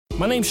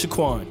My name's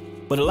Shaquan,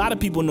 but a lot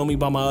of people know me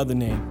by my other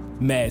name,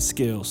 Mad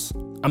Skills.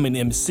 I'm an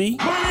MC.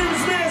 My name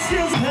is Mad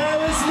Skills.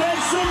 Paris,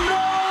 make some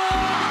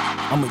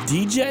noise. I'm a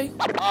DJ.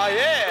 Oh,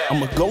 yeah.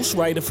 I'm a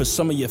ghostwriter for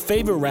some of your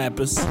favorite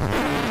rappers.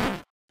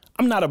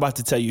 I'm not about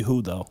to tell you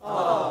who, though.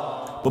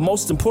 But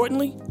most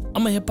importantly,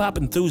 I'm a hip-hop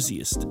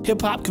enthusiast.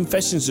 Hip-Hop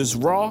Confessions is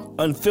raw,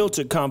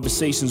 unfiltered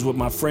conversations with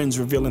my friends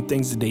revealing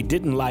things that they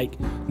didn't like,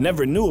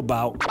 never knew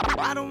about,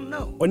 I don't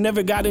know. or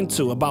never got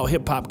into about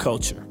hip-hop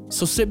culture.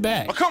 So sit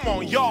back, Oh, come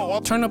on,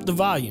 y'all. turn up the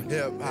volume,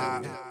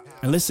 Hip-hop.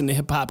 and listen to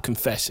Hip-Hop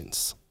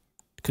Confessions.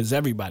 Because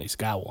everybody's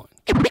got one.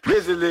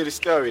 Here's a little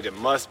story that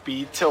must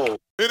be told.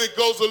 And it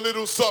goes a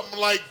little something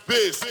like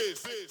this.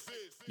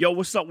 Yo,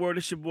 what's up, world?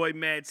 It's your boy,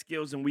 Mad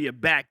Skills, and we are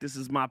back. This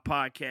is my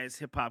podcast,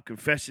 Hip-Hop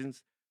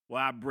Confessions,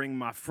 where I bring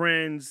my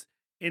friends,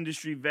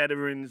 industry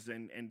veterans,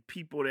 and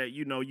people that,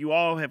 you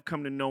all have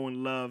come to know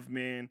and love,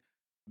 man,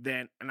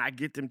 and I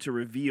get them to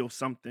reveal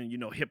something,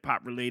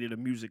 hip-hop related or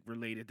music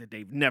related that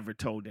they've never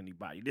told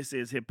anybody. This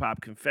is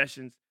Hip-Hop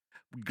Confessions.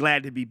 We're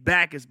glad to be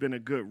back. It's been a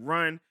good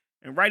run.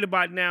 And right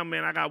about now,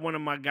 man, I got one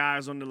of my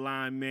guys on the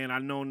line, man.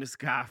 I've known this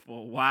guy for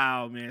a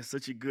while, man.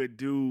 Such a good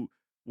dude.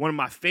 One of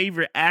my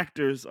favorite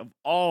actors of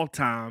all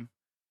time.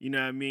 You know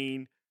what I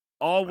mean?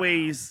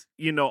 Always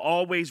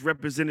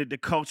represented the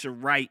culture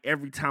right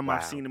every time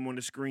I've seen him on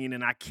the screen.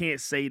 And I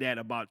can't say that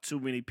about too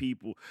many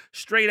people.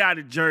 Straight out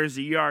of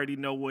Jersey, you already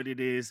know what it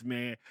is,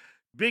 man.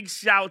 Big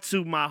shout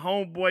to my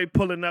homeboy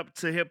pulling up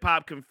to Hip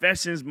Hop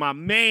Confessions, my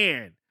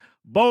man,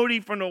 Bodie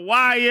from The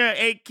Wire,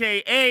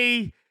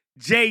 a.k.a.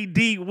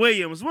 J.D.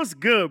 Williams. What's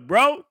good,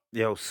 bro?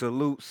 Yo,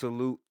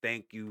 salute.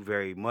 Thank you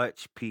very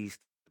much. Peace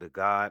to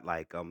God.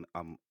 Like I'm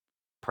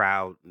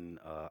proud and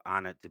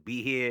honored to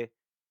be here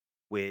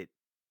with.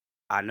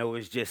 I know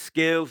it's just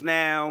skills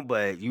now,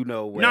 but you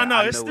know what?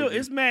 No,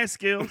 it's Mad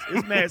Skills.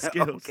 It's Mad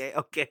Skills.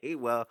 Okay.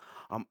 Well,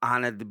 I'm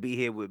honored to be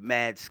here with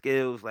Mad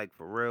Skills. Like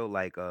for real.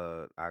 Like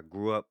I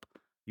grew up.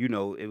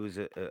 It was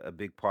a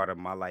big part of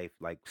my life.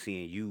 Like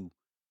seeing you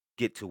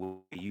get to where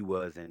you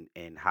was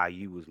and how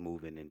you was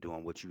moving and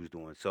doing what you was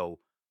doing. So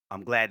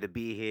I'm glad to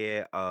be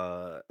here.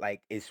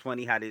 Like it's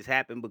funny how this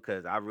happened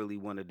because I really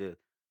wanted to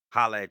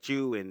holler at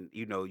you and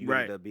you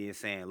Right. ended up being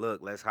saying, look,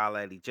 let's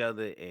holler at each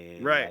other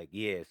and Right. like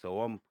yeah. So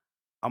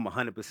I'm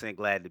 100%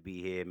 glad to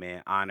be here,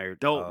 man.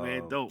 Honored. Dope,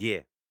 man, dope. Yeah,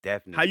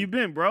 definitely. How you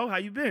been, bro? How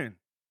you been?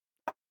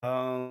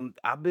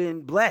 I've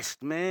been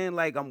blessed, man.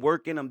 Like I'm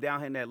working. I'm down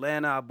here in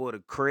Atlanta. I bought a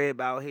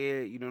crib out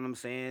here. You know what I'm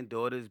saying?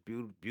 Daughter's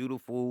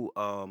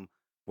beautiful.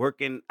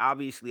 Working.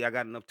 Obviously, I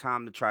got enough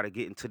time to try to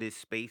get into this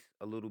space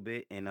a little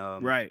bit and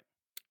Right.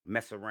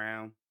 mess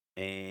around.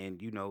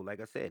 And like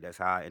I said, that's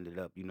how I ended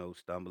up,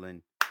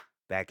 stumbling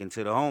back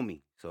into the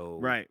homie. So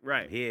Right.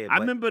 I'm here. I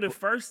But remember the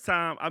first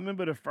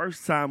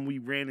time we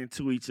ran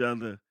into each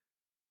other.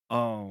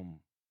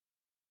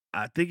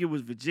 I think it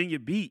was Virginia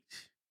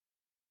Beach.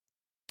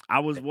 I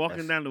was walking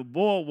that's down the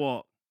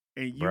boardwalk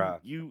and bruh.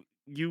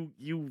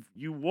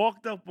 you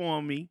walked up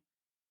on me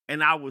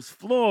and I was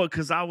floored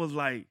because I was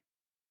like,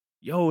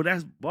 yo,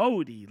 that's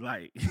Bodie.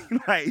 Like,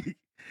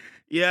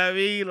 you know what I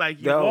mean? Like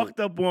you Yo. walked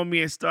up on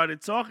me and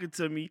started talking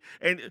to me.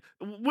 And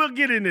we'll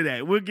get into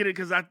that. We'll get it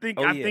because I think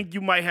Oh I yeah. think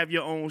you might have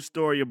your own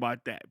story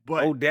about that.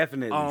 But Oh,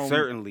 definitely. um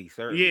Certainly.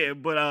 yeah,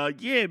 but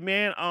yeah,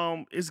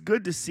 man, it's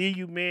good to see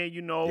you, man.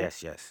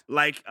 Yes.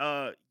 Like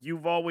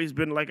you've always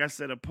been, like I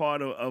said, a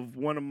part of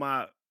one of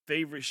my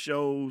favorite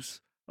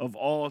shows of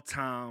all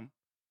time.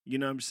 You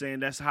know what I'm saying?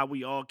 That's how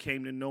we all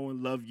came to know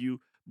and love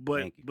you.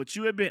 But Thank you. but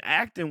you had been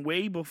acting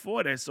way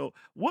before that. So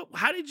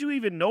how did you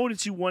even know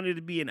that you wanted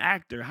to be an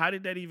actor? How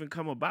did that even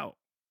come about?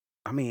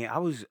 I mean,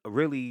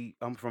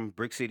 I'm from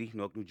Brick City,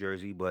 Newark, New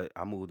Jersey, but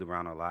I moved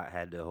around a lot.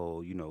 Had the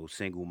whole,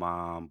 single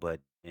mom,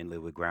 and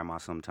live with grandma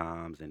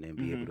sometimes, and then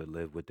be Hmm. able to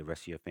live with the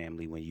rest of your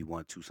family when you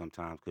want to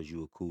sometimes because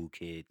you a cool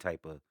kid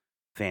type of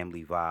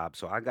family vibe.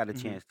 So I got a Hmm.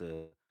 chance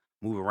to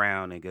move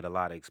around and get a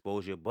lot of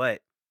exposure.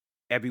 But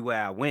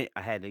everywhere I went,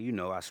 I had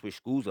to, I switched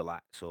schools a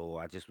lot. So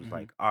I just was Hmm.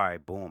 like, all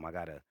right, boom, I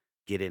got to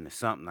get into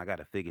something. I got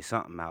to figure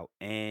something out.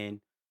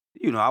 And,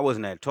 I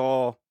wasn't that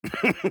tall,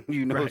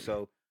 Right.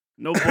 so.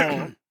 No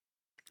ball.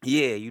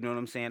 Yeah, you know what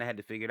I'm saying? I had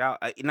to figure it out.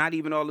 Not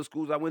even all the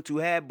schools I went to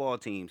had ball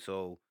teams.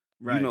 So,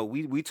 Right.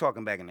 we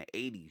talking back in the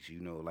 80s,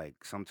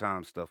 like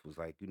sometimes stuff was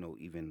like,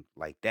 even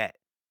like that.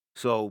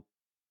 So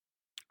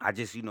I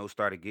just,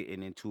 started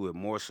getting into it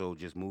more so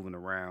just moving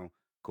around,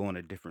 going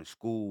to different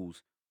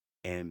schools.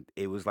 And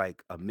it was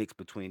like a mix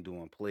between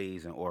doing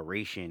plays and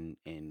oration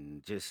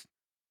and just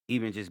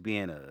even just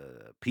being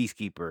a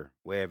peacekeeper,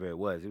 wherever it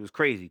was. It was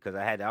crazy because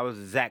I was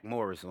Zach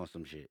Morris on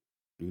some shit.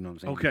 You know what I'm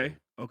saying? Okay.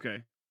 So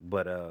Okay.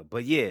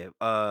 but yeah,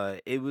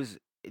 it was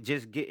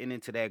just getting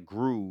into that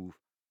groove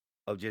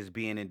of just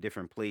being in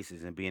different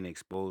places and being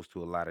exposed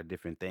to a lot of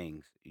different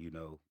things,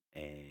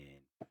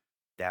 and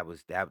that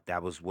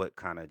was what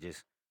kind of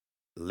just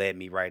led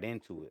me right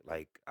into it.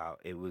 Like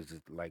it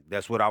was like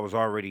that's what I was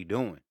already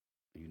doing,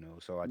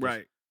 So I just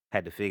Right.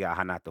 had to figure out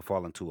how not to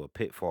fall into a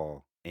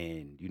pitfall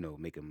and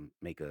make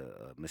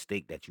a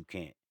mistake that you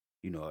can't,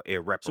 So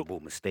irreparable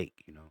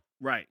mistake.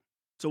 right.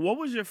 So what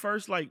was your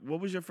first what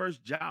was your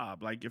first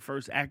job? Like your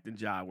first acting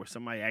job where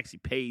somebody actually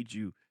paid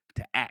you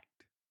to act?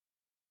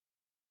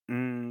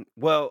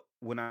 Well,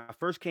 when I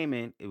first came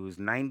in, it was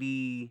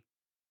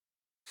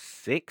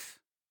 96.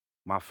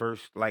 My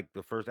first, like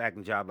the first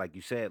acting job, like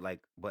you said, like,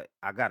 but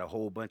I got a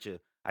whole bunch of,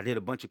 I did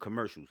a bunch of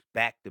commercials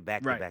back to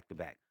back to Right. back to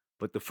back.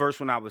 But the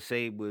first one I would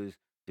say was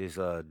this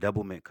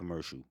Double Mint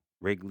commercial,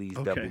 Wrigley's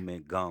Double Okay.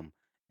 Mint gum.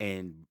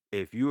 And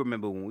if you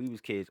remember when we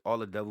was kids, all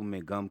the Double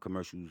Mint gum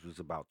commercials was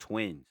about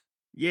twins.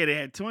 Yeah, they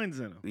had twins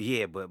in them.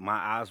 Yeah, but my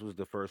eyes was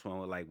the first one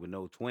with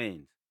no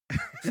twins.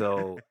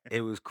 So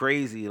it was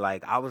crazy.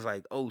 Like I was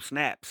like, oh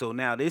snap. So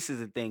now this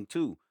is a thing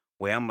too,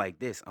 where I'm like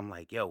this. I'm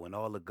like, yo, in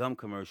all the gum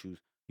commercials,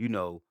 you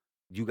know,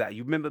 you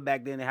remember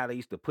back then how they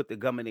used to put the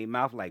gum in their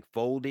mouth, like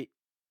fold it?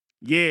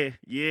 Yeah,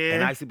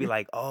 And I yeah. used to be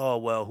like, oh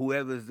well,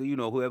 whoever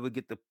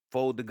get to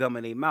fold the gum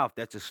in their mouth,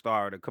 that's a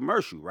star of the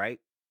commercial, right?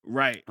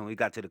 Right. And we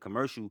got to the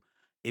commercial,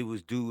 it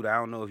was dude, I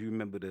don't know if you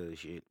remember the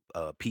shit,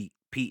 Pete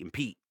and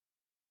Pete.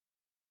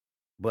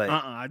 But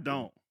I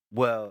don't.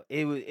 well,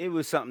 it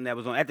was something that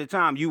was on at the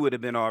time. You would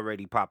have been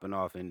already popping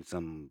off in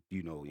some,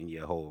 in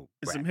your whole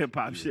It's some rap hip shit.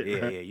 hop shit,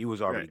 Yeah, right? yeah, you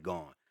was already Right.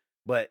 gone.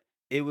 But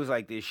it was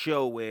like this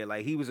show where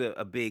like he was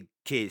a big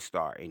kid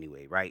star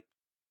anyway, right?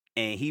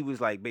 And he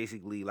was like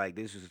basically like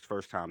this was his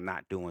first time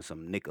not doing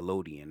some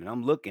Nickelodeon. And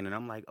I'm looking and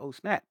I'm like, oh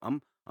snap,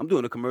 I'm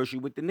doing a commercial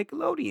with the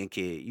Nickelodeon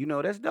kid.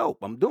 That's dope.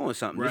 I'm doing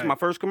something. This is my Right.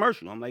 first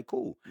commercial. I'm like,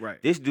 cool.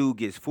 Right. This dude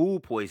gets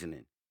food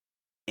poisoning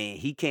and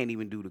he can't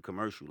even do the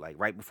commercial. Like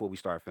right before we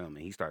start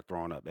filming, he started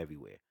throwing up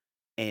everywhere.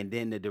 And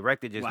then the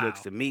director just looks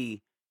Wow. to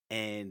me,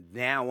 and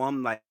now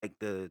I'm like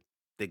the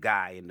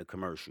guy in the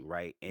commercial,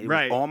 right? And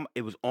Right.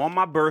 it was on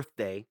my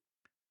birthday.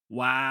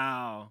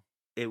 Wow.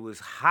 It was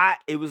hot.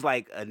 It was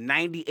like a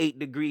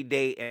 98-degree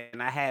day,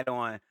 and I had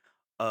on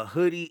a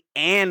hoodie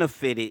and a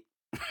fitted.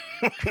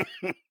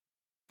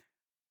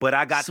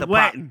 But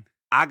Sweating.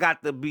 I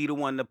got to be the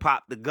one to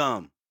pop the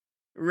gum.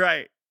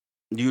 Right.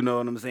 You know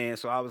what I'm saying?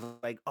 So I was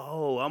like,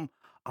 oh, I'm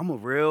a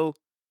real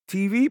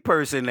TV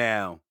person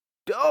now.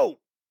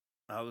 Dope.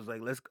 I was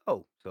like, let's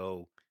go.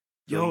 So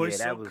Yo, yeah, it's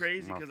that so was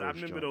crazy my because I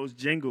first remember joint. those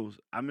jingles.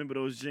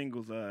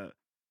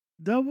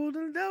 Double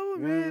the double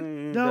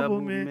man,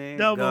 Double mint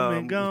double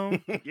man gum.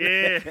 gum.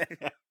 Yeah.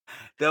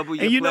 Double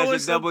And your pleasure,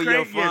 what's so double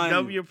your crazy? Yeah,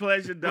 double fun. your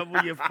pleasure,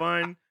 double your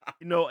fun.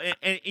 And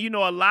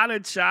a lot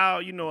of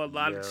child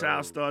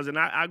Yo. stars. And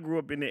I grew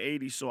up in the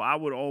 '80s, so I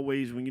would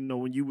always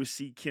when you would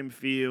see Kim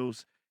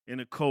Fields in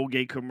a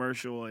Colgate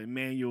commercial or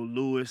Emmanuel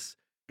Lewis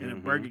in a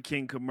Mm-hmm. Burger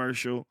King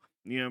commercial,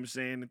 you know what I'm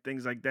saying, and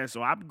things like that.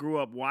 So I grew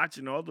up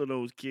watching all of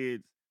those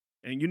kids.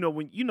 And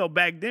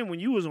back then when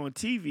you was on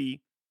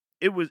TV,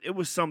 it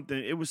was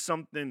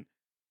something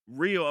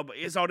real.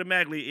 It's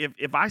automatically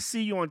if I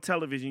see you on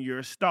television, you're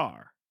a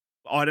star.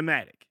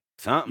 Automatic.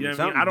 You know what I mean?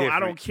 Something I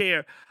don't different.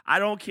 care. I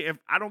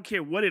don't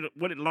care what it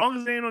long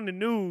as it ain't on the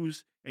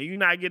news and you're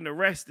not getting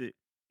arrested.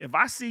 If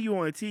I see you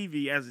on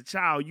TV as a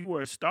child, you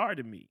were a star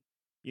to me.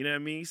 You know what I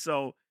mean?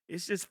 So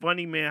it's just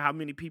funny, man, how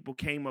many people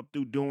came up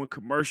through doing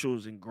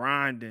commercials and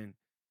grinding.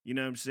 You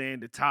know what I'm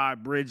saying? The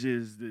Todd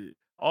Bridges,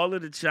 all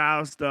of the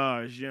child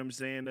stars, you know what I'm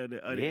saying, of the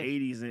Yeah,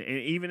 80s and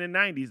even the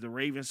 90s, the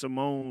Raven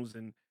Simones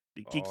and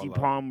the Kiki all of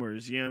them.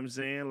 Palmers, you know what I'm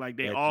saying? Like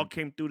they That all you,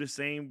 came through the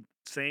same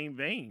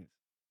veins.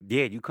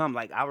 yeah, you come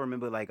like I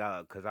remember like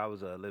cause I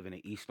was living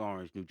in East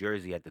Orange, New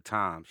Jersey at the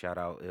time. Shout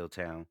out Ill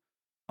Town.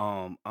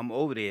 I'm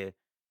over there,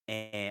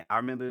 and I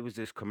remember it was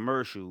this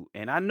commercial,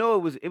 and I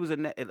know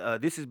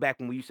this is back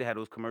when we used to have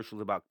those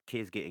commercials about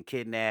kids getting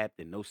kidnapped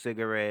and no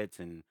cigarettes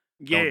and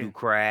don't do Yeah.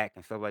 crack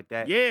and stuff like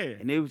that. Yeah.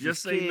 And it was this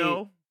Just say kid,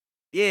 no.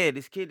 yeah,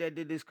 this kid that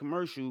did this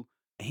commercial,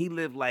 and he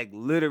lived like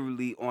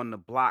literally on the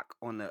block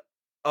on the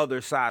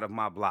other side of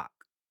my block.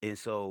 And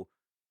so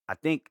I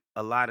think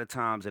a lot of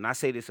times, and I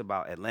say this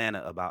about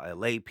Atlanta, about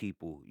LA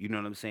people, you know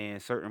what I'm saying?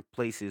 Certain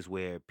places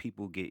where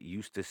people get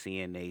used to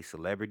seeing they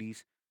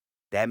celebrities,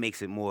 that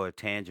makes it more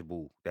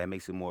tangible. That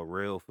makes it more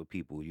real for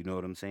people. You know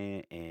what I'm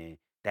saying? And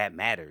that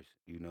matters.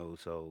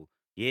 So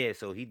yeah,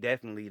 so he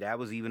definitely that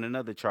was even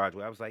another charge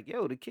where I was like,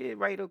 yo, the kid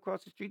right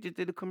across the street just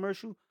did a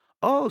commercial.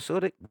 Oh, so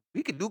that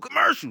we could do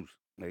commercials.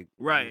 Like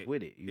I was Right.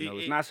 with it. It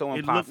It's it, not so it looked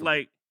impossible.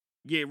 like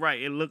yeah,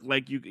 right. It looked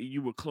like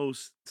you were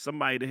close.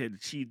 Somebody that had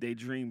achieved their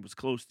dream was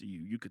close to you.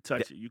 You could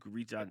touch it. You could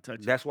reach out and touch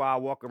it. That's why I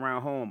walk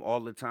around home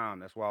all the time.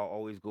 That's why I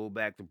always go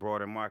back to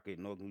Broader Market,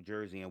 North New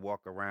Jersey, and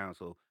walk around.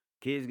 So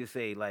kids can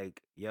say, like,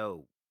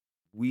 yo,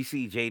 we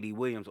see JD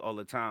Williams all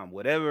the time.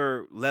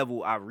 Whatever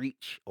level I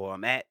reach or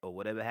I'm at or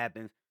whatever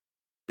happens,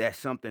 that's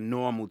something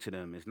normal to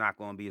them. It's not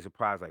going to be a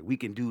surprise. Like, we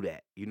can do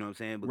that. You know what I'm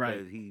saying?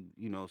 Right.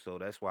 Because so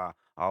that's why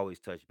I always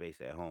touch base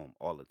at home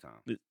all the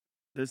time. Li-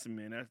 Listen,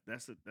 man,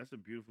 that's a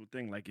beautiful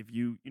thing. Like if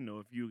you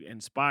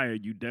inspire,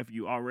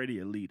 you already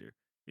a leader.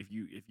 If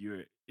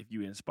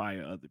you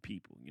inspire other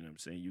people, you know what I'm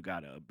saying? You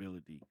got an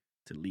ability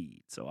to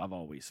lead. So I've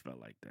always felt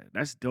like that.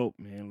 That's dope,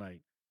 man. Like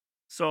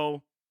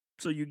so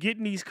so you get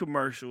in these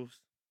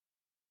commercials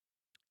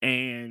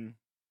and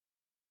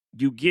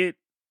you get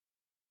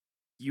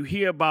you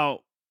hear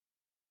about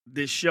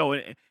this show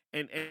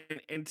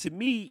And to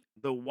me,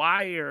 The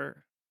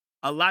Wire,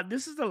 a lot.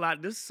 This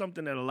is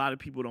something that a lot of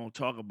people don't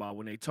talk about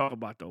when they talk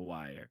about The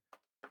Wire.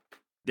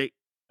 They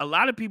A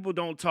lot of people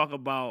don't talk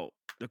about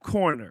The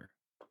Corner,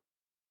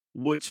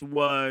 which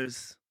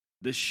was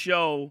the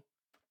show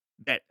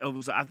that it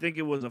was. I think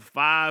it was a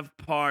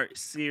 5-part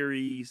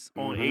series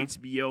on Mm-hmm.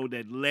 HBO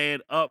that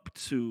led up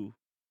to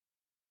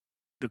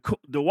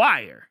The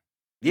Wire.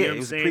 You Yeah, know what it I'm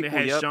was a saying? It prequel.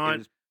 had Yup, it Sean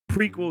was.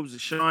 prequel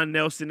was Sean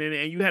Nelson in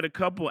it, and you had a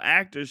couple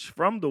actors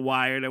from The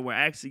Wire that were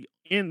actually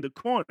in The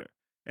Corner.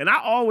 And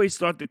I always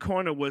thought The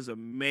Corner was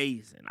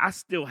amazing. I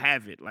still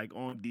have it like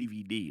on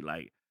DVD.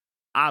 Like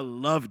I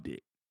loved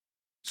it.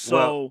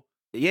 Well, So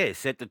yeah, it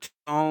set the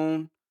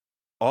tone,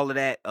 all of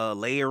that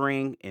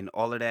layering and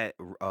all of that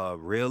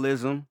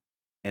realism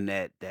and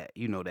that that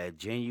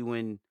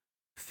genuine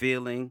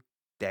feeling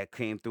that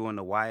came through in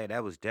The Wire,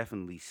 that was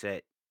definitely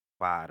set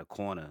by The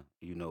Corner,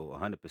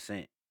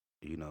 100%,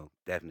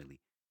 definitely.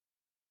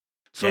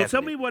 so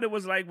tell me Definitely. what it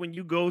was like when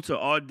you go to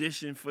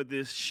audition for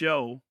this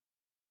show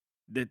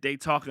that they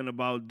talking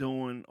about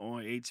doing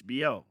on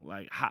HBO.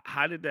 Like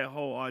how did that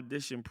whole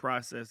audition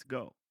process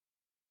go?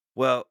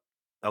 Well,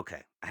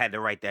 okay. I had to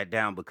write that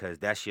down because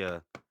that's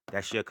your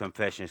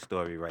confession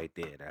story right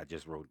there that I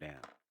just wrote down.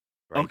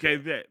 Right Okay,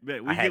 there.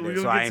 bet. I had We to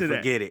gonna so I get ain't to that.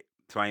 forget it.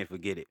 So I ain't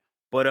forget it.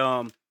 But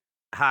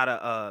how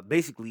to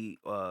basically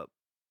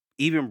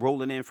even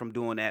rolling in from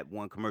doing that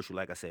one commercial,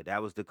 like I said,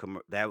 that was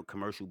that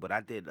commercial, but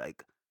I did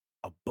like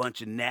a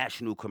bunch of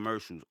national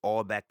commercials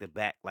all back to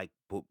back. Like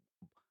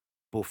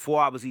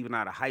before I was even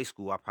out of high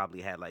school, I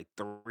probably had like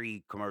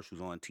 3 commercials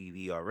on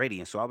TV already.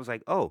 And so I was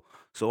like, oh,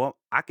 so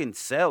I can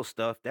sell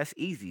stuff. That's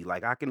easy.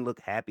 Like I can look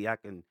happy. I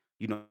can,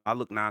 I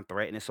look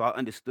non-threatening. So I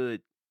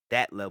understood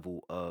that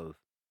level of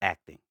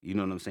acting. You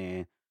know what I'm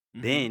saying?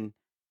 Mhm. Then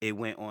it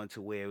went on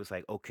to where it was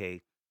like,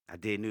 okay, I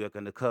did New York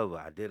Undercover.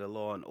 I did a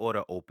Law and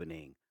Order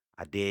opening.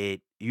 I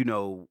did,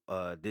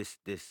 this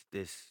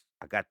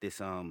I got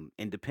this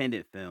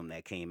independent film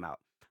that came out.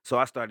 So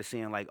I started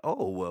seeing like,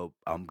 oh well,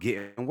 I'm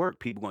getting work.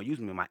 People gonna use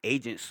me. My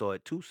agent saw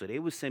it too, so they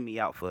would send me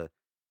out for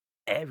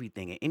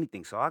everything and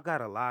anything. So I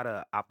got a lot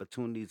of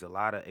opportunities, a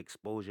lot of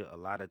exposure, a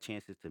lot of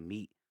chances to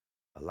meet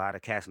a lot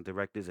of casting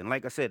directors. And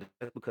like I said,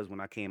 that's because when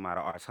I came out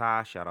of Arts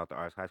High, shout out to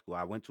Arts High School,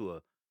 I went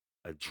to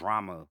a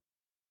drama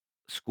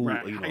school.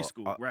 Right, high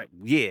school, right.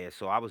 Yeah.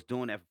 So I was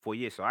doing that for 4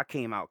 years. So I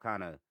came out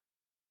kind of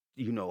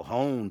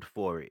honed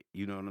for it.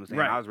 You know what I'm saying?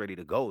 I Right. was ready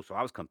to go. So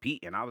I was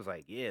competing. I was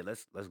like, yeah,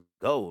 let's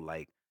go.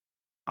 Like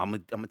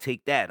I'm gonna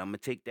take that. I'm gonna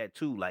take that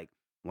too. Like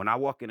when I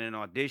walk in an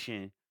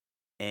audition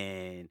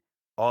and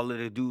all of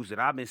the dudes that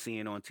I've been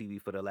seeing on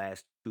TV for the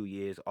last 2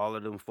 years, all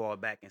of them fall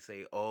back and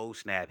say, "Oh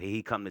snap, here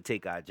he come to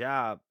take our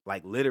job,"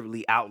 like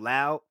literally out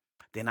loud.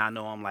 Then I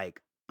know I'm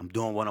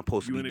doing what I'm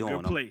supposed to You be in a good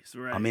doing. place,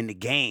 I'm right. in the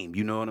game.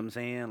 You know what I'm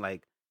saying?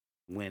 Like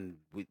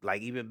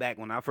like even back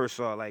when I first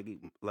saw like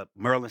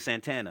Merlin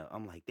Santana,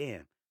 I'm like,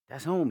 damn,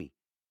 that's homie.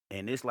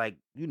 And it's like,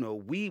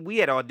 we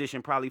had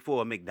auditioned probably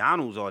for a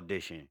McDonald's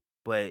audition,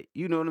 but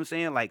you know what I'm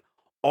saying? Like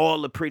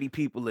all the pretty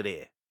people are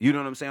there. You know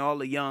what I'm saying? All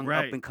the young up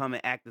Right. and coming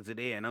actors are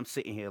there, and I'm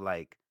sitting here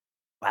like,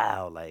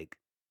 wow, like,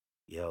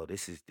 yo,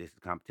 this is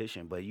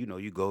competition. But you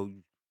go,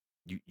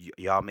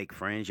 y'all make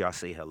friends, y'all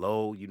say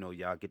hello,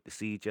 y'all get to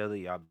see each other,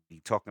 y'all be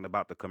talking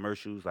about the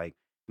commercials. Like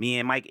me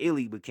and Mike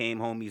Illy became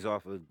homies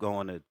off of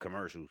going to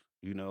commercials.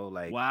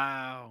 Like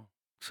Wow.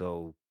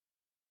 so,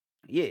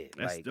 yeah,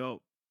 That's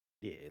dope.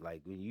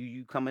 like when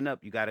you coming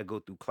up, you got to go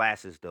through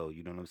classes though.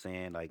 You know what I'm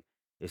saying? Like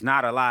it's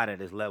not a lie that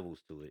there's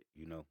levels to it.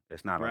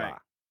 It's not a Right. lie.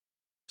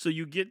 So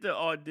you get the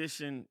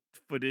audition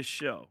for this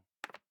show.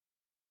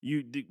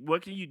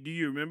 What can you do?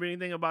 You remember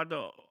anything about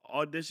the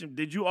audition?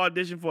 Did you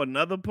audition for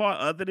another part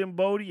other than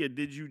Bodie, or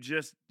did you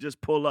just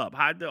pull up?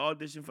 How'd the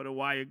audition for The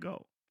Wire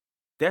go?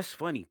 That's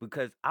funny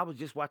because I was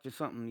just watching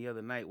something the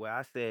other night where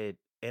I said,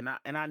 and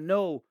I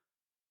know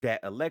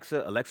that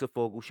Alexa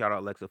Fogel, shout out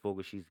Alexa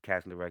Fogel, she's the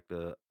casting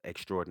director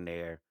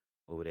extraordinaire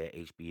over there at I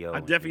HBO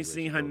and definitely anywhere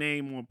seen she her goes.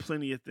 name on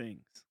plenty of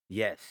things.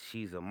 Yes,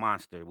 she's a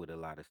monster with a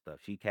lot of stuff.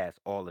 She casts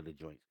all of the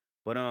joints.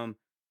 But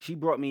she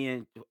brought me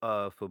in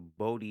for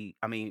Bodie.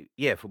 I mean,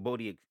 yeah, for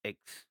Bodie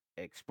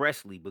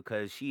expressly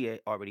because she had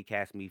already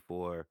cast me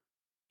for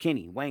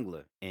Kenny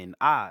Wangler in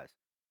Oz.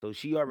 So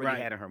she already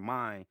Right. had in her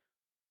mind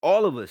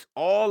all of us,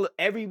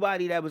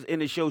 everybody that was in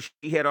the show,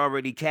 she had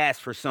already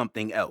cast for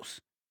something else.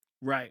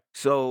 Right.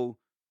 So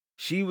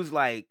she was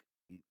like,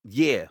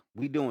 yeah,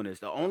 we doing this.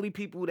 The only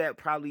people that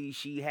probably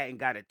she hadn't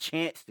got a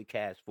chance to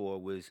cast for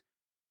was,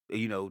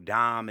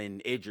 Dom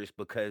and Idris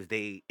because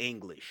they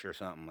English or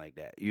something like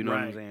that. You know what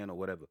I'm Right. saying? Or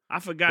whatever.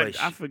 I forgot.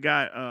 But I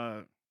forgot.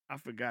 I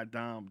forgot.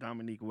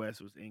 Dominique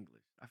West was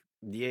English. I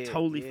yeah,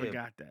 totally yeah.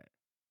 forgot that.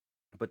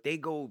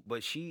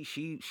 But she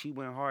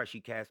went hard. She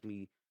cast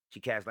me.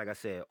 She cast, like I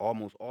said,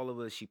 almost all of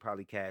us. She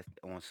probably cast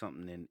on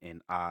something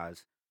in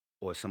Oz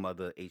or some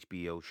other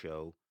HBO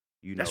show.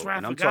 That's right. I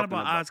And I'm forgot talking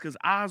about about. Oz because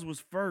Oz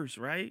was first,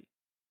 right?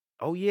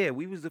 Oh yeah,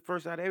 we was the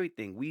first out of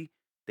everything.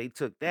 They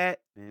took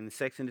that and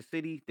Sex in the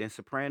City, then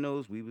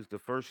Sopranos. We was the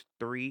first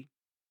 3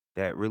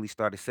 that really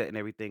started setting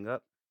everything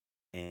up.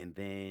 and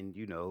then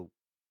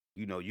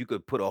you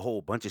could put a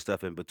whole bunch of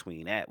stuff in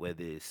between that,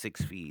 whether it's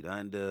 6 feet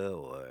under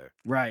or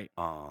Right.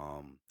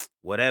 um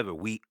whatever.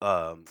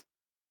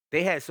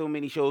 They had so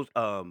many shows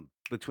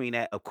between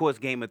that. Of course,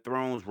 Game of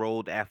Thrones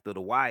rolled after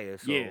The Wire,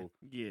 Yeah. so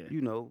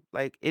Yeah.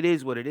 like it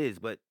is what it is.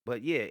 But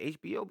yeah,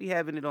 HBO be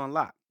having it on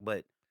lock.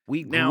 But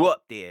we grew Now,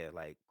 up there,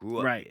 like grew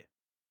up right. there.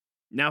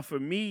 Now for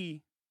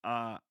me,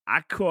 I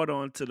caught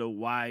on to The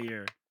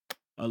Wire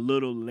a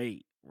little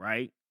late,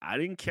 right? I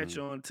didn't catch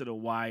Mhm. on to The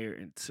Wire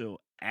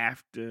until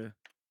after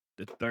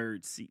the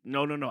third season.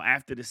 No,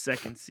 after the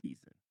second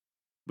season.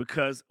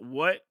 Because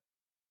what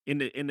in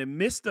the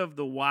midst of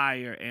The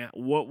Wire and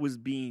what was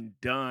being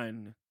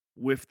done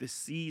with the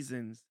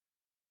seasons,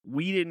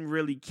 we didn't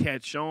really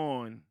catch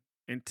on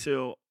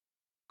until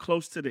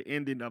close to the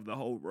ending of the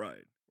whole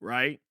run,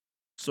 right?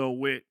 So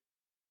with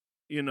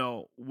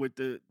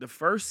the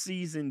first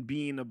season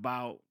being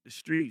about the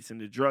streets and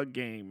the drug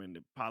game and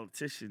the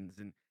politicians,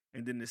 and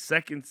then the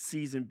second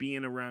season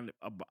being around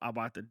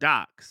about the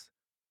docks,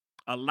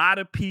 a lot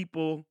of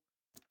people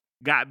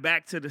got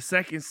back to the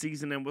second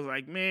season and was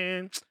like,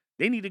 man,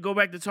 they need to go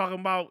back to talking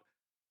about,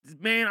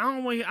 man,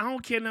 I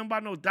don't care nothing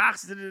about no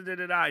docs, da, da, da,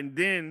 da, da. And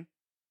then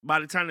by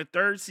the time the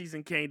third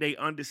season came,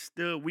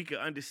 we could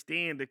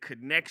understand the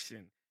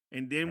connection.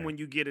 And then Right, when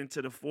you get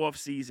into the fourth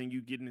season,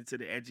 you get into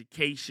the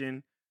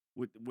education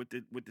with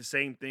the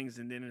same things.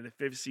 And then in the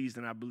fifth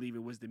season, I believe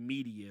it was the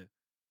media,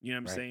 you know what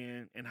I'm right.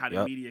 saying? And how the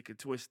Yep. media could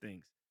twist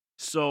things.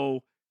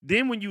 So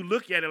then when you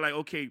look at it like,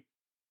 okay,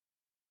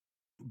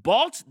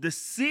 the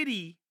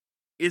city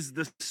is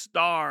the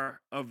star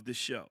of the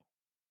show,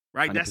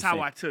 right? Hundred That's how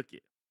percent. I took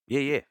it. Yeah,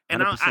 yeah.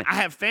 And hundred I, I percent. I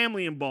have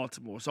family in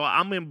Baltimore, so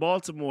I'm in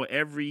Baltimore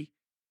every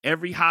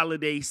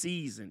holiday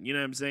season. You know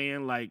what I'm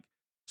saying? Like,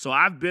 so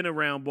I've been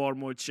around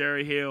Baltimore,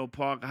 Cherry Hill,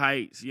 Park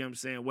Heights. You know what I'm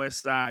saying?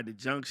 West Side, the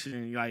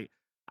Junction. Like,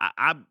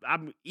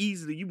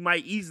 you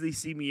might easily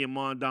see me in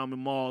Mondawmin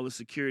Mall, the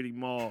Security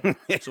Mall.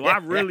 So I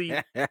really, you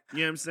know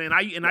what I'm saying?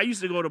 I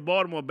used to go to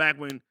Baltimore back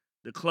when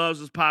the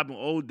clubs was popping,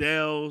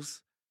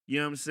 Odell's. You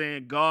know what I'm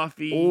saying?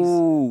 Garfie's.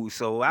 Ooh,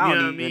 so I You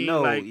know don't what I even mean?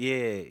 know. Like, Yeah,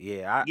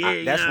 yeah. yeah,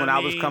 you That's know what when I I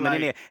was mean? coming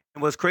in Like, there.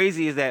 And what's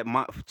crazy is that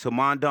to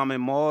Mondawmin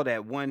Mall,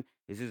 that one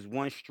is this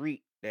one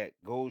street that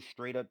goes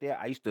straight up there.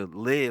 I used to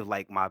live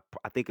like I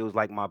think it was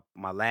like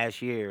my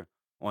last year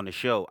on the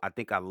show. I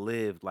think I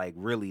lived like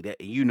really that.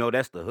 And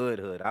that's the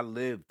hood. I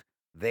lived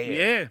there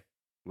yeah.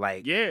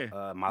 like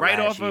Yeah. my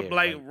last year.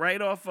 Like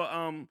Right off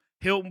of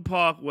Hilton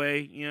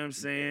Parkway, you know what I'm yeah.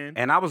 saying?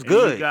 And I was And you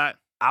good. got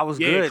I was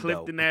yeah, good though.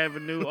 Clifton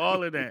Avenue,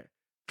 all of that.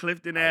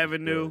 Clifton I was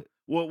Avenue. good.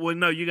 Well,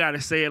 no, you gotta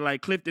say it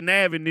like Clifton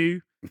Avenue.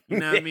 You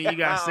know what I mean? You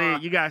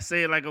gotta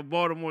say it like a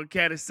Baltimore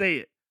cat to say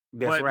it.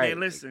 That's But man, right.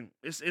 listen,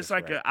 it's That's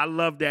like right. I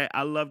love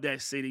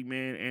that city,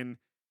 man.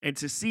 And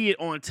to see it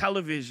on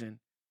television,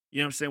 you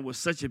know what I'm saying, was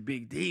such a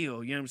big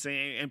deal. You know what I'm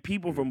saying? And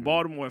people from Hmm.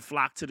 Baltimore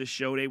flocked to the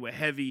show. They were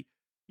heavy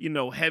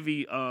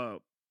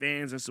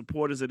fans and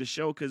supporters of the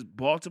show because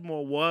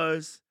Baltimore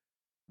was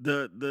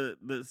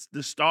the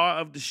star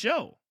of the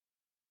show.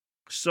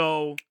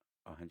 So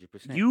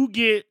 100%. you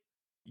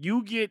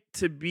get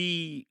to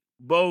be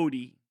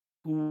Bodie,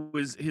 who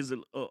is a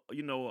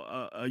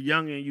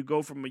youngin. You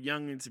go from a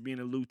youngin to being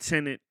a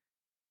lieutenant,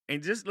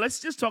 and let's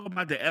just talk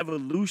about the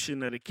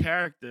evolution of the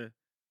character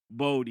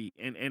Bodie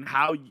and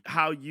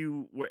how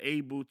you were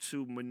able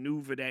to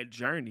maneuver that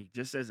journey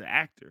just as an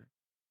actor.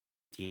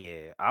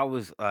 Yeah, I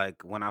was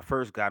like when I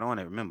first got on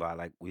it. Remember,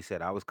 like we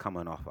said, I was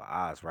coming off of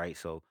Oz, right?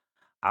 So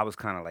I was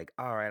kind of like,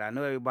 all right, I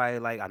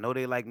know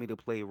they like me to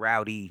play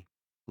rowdy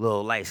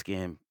little light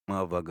skinned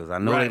motherfuckers. I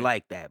know they Right,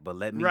 like that, but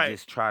let me right,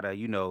 just try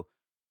to,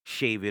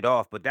 shave it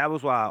off. But that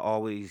was why I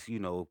always,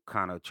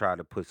 kind of try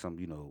to put some,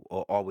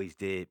 or always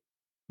did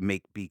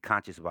be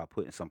conscious about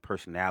putting some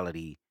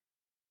personality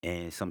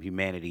and some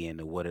humanity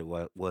into what it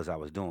was I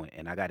was doing.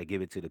 And I got to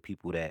give it to the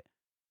people that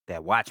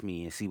watch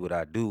me and see what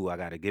I do. I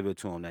got to give it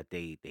to them that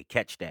they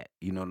catch that.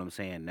 You know what I'm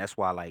saying? That's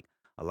why like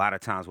a lot of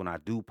times when I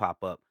do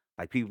pop up,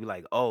 like people be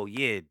like, "Oh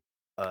yeah,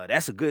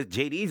 that's a good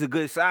JD's a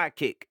good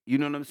sidekick." You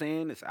know what I'm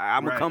saying?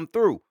 I'm gonna right, come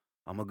through.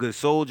 I'm a good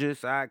soldier,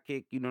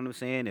 sidekick. You know what I'm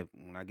saying? If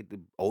when I get the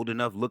old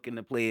enough looking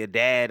to play a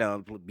dad,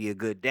 be a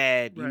good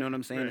dad. You know right, what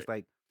I'm saying? right. It's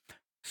like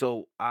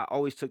so I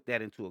always took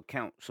that into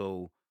account.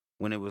 So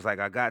when it was like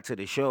I got to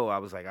the show, I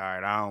was like, all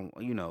right, I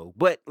don't,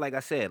 but like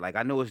I said, like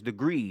I know it's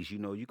degrees,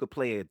 you could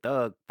play a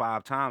thug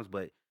 5 times,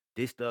 but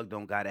this thug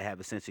don't gotta have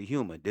a sense of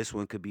humor. This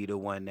one could be the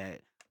one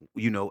that,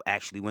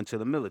 actually went to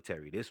the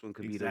military. This one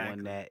could be the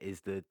one Exactly. that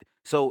is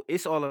so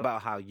it's all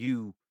about how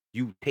you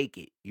take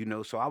it,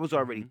 So I was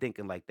already Hmm.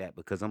 thinking like that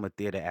because I'm a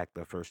theater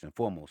actor first and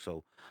foremost.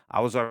 So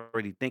I was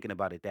already thinking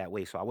about it that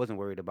way. So I wasn't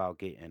worried about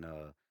getting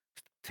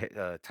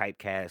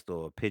typecast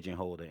or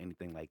pigeonholed or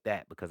anything like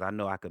that because I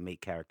know I could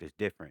make characters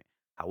different.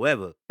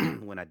 However,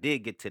 when I did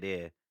get to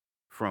there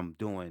from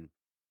doing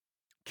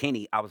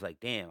Kenny, I was like,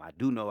 damn, I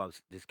do know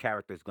this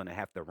character is gonna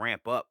have to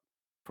ramp up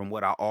from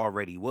what I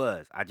already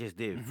was. I just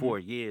did Hmm. 4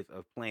 years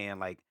of playing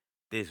like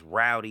this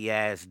rowdy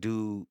ass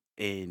dude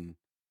in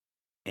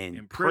in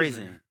In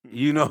prison. prison.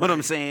 You know what I'm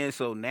Right. saying?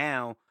 So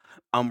now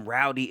I'm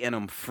rowdy and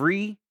I'm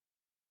free,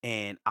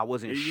 and I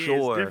wasn't Yeah, it's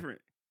sure.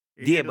 different.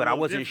 It Yeah, hit a but I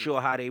little wasn't different.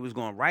 sure how they was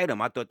gonna write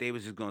him. I thought they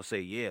was just gonna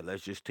say, "Yeah,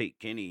 let's just take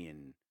Kenny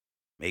and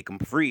make him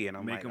free." And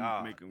I'm Make like, them,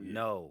 "Ah, make them. Yeah.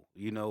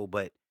 no,"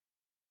 But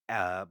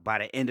by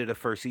the end of the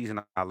first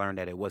season, I learned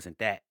that it wasn't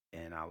that,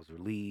 and I was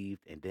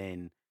relieved. And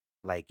then,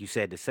 like you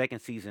said, the second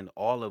season,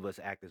 all of us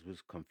actors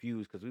was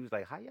confused because we was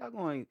like, "How y'all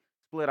going to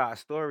split our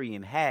story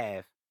in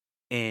half?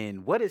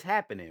 And what is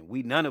happening?"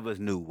 None of us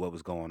knew what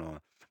was going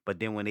on. But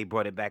then when they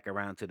brought it back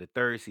around to the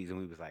third season,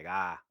 we was like,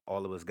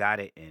 all of us got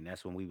it, and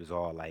that's when we was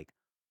all like,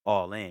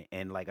 all in.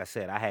 And like I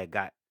said, I had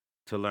got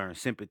to learn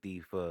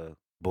sympathy for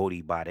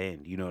Bodie by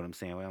then. You know what I'm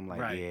saying? Where I'm like,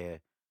 Right. yeah,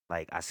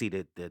 like I see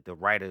the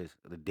writers,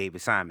 the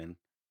David Simon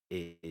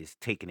is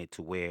taking it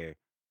to where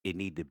it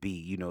need to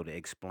be, to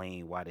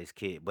explain why this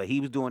kid. But he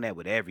was doing that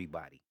with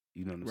everybody.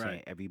 You know what I'm saying?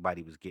 Right.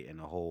 Everybody was getting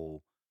a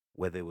whole,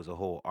 whether it was a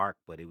whole arc,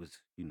 but it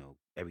was,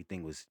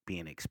 everything was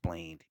being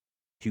explained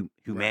Right.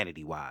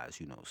 humanity wise,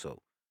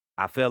 So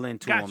I fell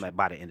into him Got you.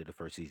 by the end of the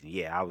first season.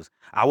 Yeah,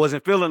 I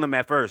wasn't feeling him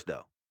at first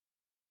though.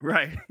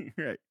 Right.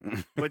 Right.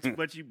 But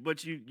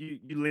you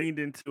leaned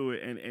into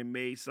it and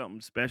made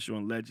something special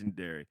and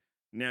legendary.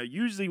 Now,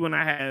 usually when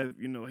I have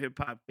hip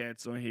hop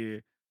cats on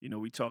here,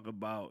 we talk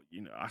about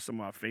some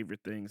of our favorite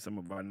things, some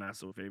of our not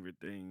so favorite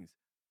things,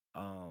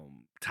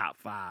 top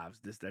fives,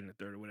 this, that, and the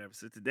third, or whatever.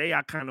 So today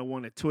I kind of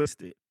want to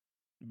twist it,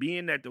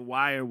 being that The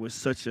Wire was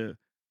such a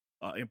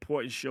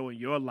important show in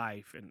your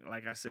life, and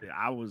like I said,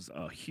 I was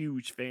a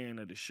huge fan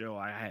of the show.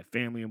 I had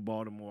family in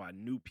Baltimore. I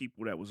knew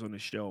people that was on the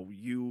show.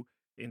 You,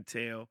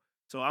 Intel.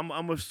 So I'm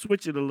gonna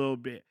switch it a little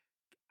bit.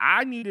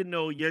 I need to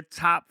know your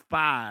top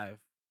 5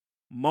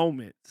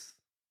 moments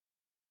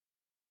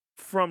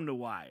from The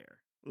Wire.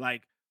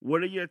 Like,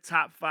 what are your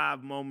top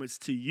 5 moments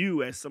to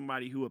you as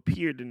somebody who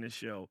appeared in the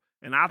show?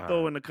 And I'll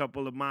throw uh, in a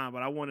couple of mine,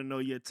 but I want to know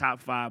your top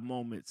 5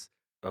 moments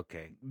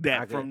okay.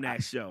 that from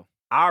that show.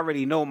 I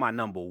already know my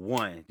number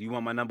one. Do you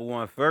want my number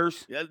one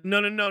first? Yeah, no.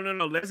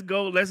 Let's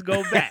go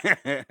back.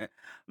 I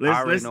Let's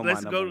already let's know my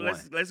let's go number one.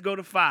 let's go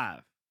to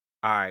 5.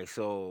 All right,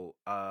 so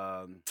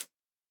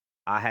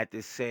I had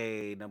to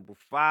say number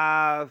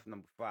five,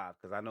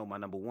 because I know my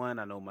number one,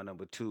 I know my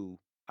number two,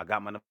 I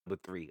got my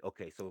number three.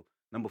 Okay, so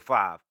number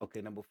five.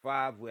 Okay, number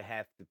five would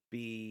have to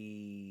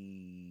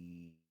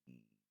be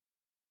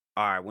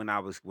all right.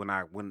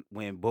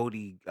 When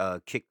Bodie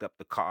kicked up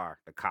the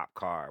cop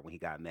car when he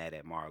got mad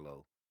at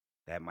Marlo,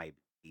 that might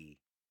be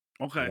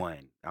Okay.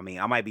 one. I mean,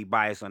 I might be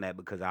biased on that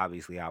because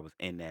obviously I was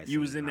in that You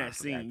scene was in and I that was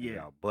scene, acting it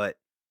yeah. out, but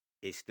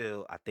it's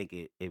still I think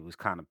it was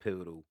kind of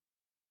pivotal,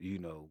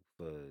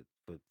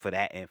 for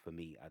that and for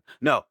me.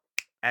 No,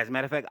 as a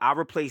matter of fact, I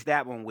replaced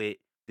that one with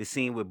the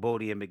scene with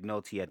Bodie and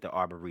McNulty at the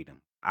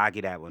Arboretum. I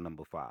get that one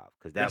number five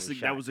because that was That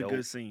shot was a good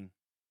dope. scene.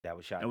 That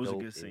was That shot was a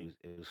dope. good scene.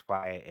 It was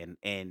fire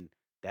and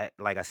that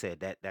like I said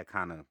that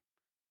kind of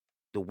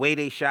the way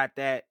they shot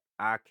that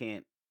I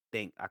couldn't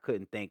think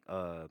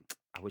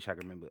I wish I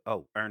could remember.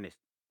 Oh, Ernest.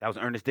 That was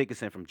Ernest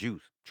Dickinson from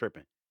Juice.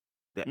 Tripping.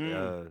 That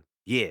Mm.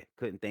 yeah,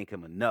 couldn't thank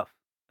him enough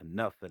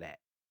for that.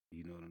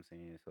 You know what I'm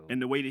saying? So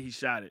And the way that he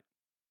shot it.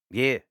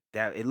 yeah,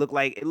 that it looked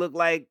like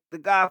The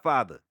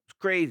Godfather. It's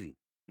crazy.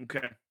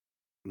 Okay.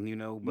 But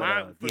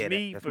Mine yeah,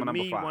 for that's my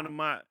number me, five.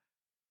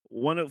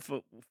 one of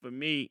for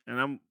me,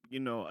 and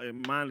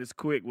and mine is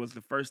quick, was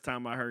the first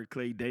time I heard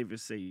Clay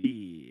Davis say,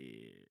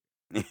 yeah.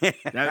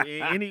 That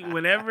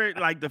whenever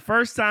like the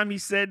first time he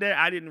said that,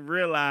 I didn't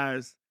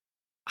realize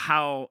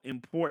how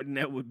important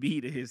that would be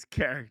to his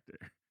character.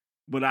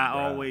 But I Bruh.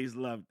 always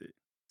loved it.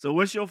 So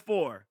what's your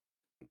 4?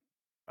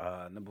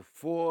 Number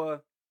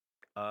four,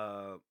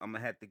 I'm gonna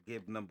have to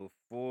give number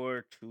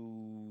four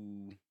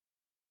to.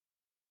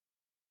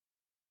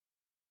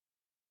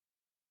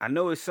 I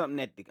know it's something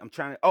that I'm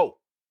trying to. Oh,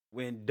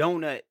 when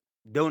Donut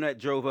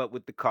drove up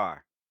with the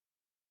car.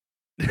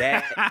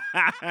 That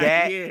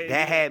that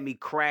Yeah. had me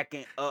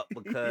cracking up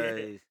Yeah.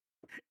 because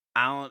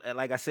I don't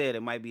like I said,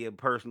 it might be a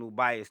personal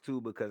bias too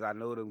because I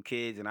know them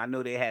kids and I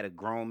know they had a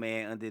grown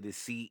man under the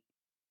seat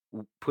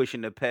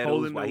pushing the pedals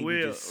Holding the wheel.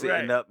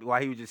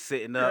 while he was just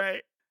sitting up,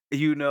 Right.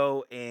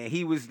 and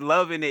he was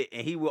loving it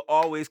and he would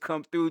always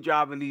come through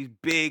driving these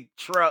big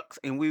trucks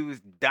and we was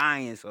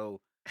dying. So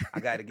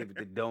I gotta give it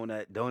to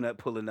Donut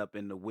pulling up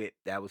in the whip.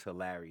 That was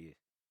hilarious.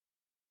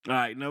 All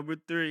right, number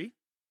 3.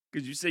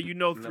 Because you say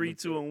Number 3,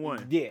 2, and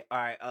 1. yeah, all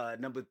right.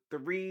 Number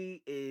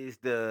three is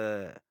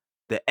the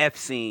F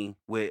scene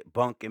with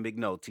Bunk and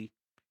McNulty.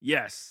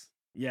 Yes.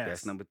 That's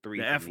Yes. number three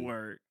The for F me.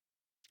 word.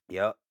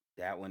 Yep,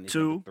 that one is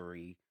 2. number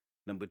three.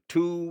 Number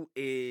two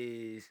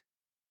is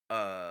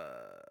uh,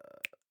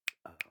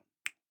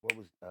 what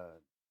was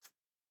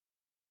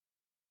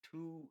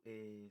two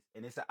is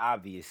and it's an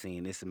obvious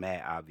scene. It's a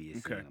mad obvious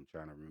Okay. scene. I'm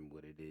trying to remember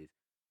what it is.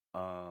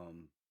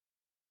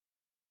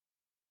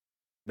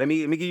 Let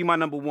me give you my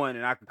number one,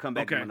 and I can come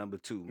back to my Okay. number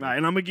two. All Man. right,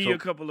 and I'm going to give you a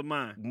So couple of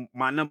mine.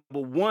 my number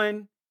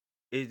one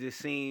is the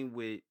scene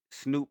with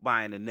Snoop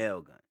buying a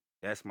nail gun.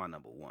 That's my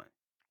number one.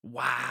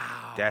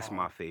 Wow. That's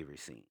my favorite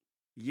scene.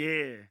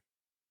 Yeah.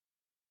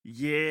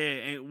 Yeah,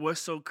 and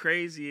what's so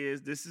crazy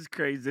is this is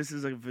crazy. This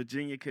is a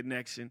Virginia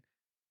connection.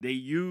 They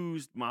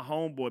used my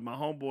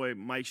homeboy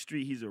Mike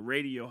Street. He's a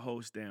radio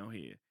host down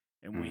here.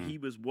 And when Hmm. he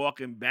was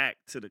walking back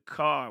to the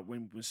car,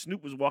 when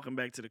Snoop was walking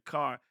back to the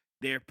car,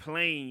 they're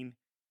playing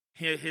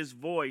his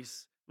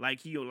voice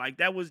like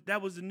that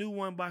was a new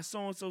one by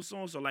so and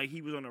so. Like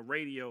he was on the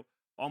radio,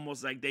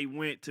 almost like they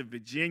went to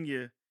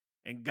Virginia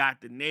and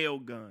got the nail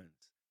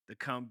guns to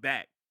come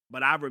back.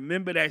 But I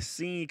remember that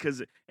scene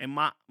and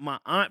my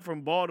aunt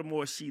from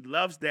Baltimore, she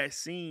loves that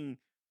scene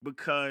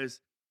because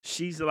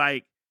she's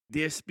like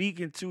they're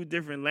speaking two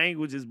different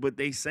languages, but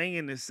they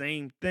saying the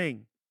same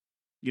thing.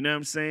 You know what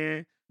I'm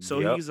saying? So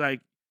Yep. he's like,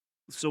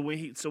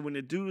 when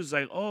the dude was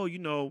like, oh,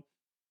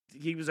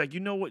 he was like, do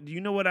you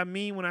know what I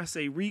mean when I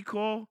say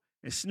recall?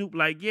 And Snoop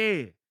like,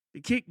 yeah,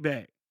 the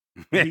kickback.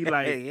 And he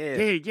like, Yeah.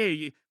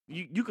 yeah,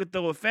 you could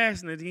throw it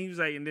fast. And he was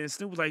like, and then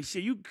Snoop was like,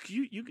 shit, you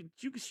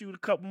could shoot a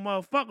couple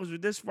motherfuckers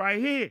with this right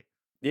here.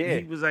 And Yeah.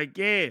 he was like,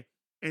 yeah.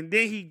 And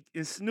then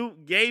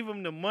Snoop gave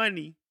him the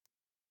money,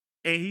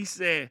 and he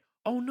said,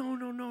 oh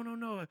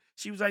no.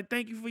 She was like,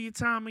 thank you for your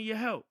time and your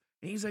help.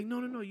 And he's like,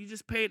 no, you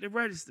just paid the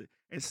register.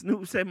 And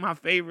Snoop said my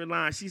favorite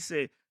line. She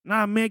said,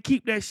 nah, man,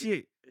 keep that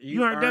shit.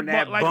 You earned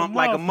that buck like a bump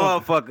like a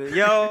motherfucker.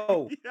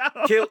 Yo,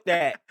 killed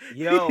that.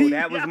 Yo,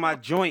 that was my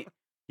joint.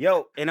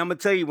 Yo, and I'm gonna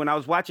tell you, when I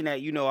was watching that,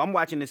 I'm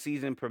watching the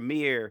season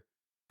premiere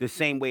the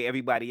same way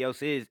everybody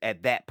else is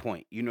at that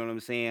point. You know what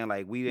I'm saying?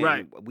 Like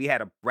Right. we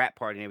had a rap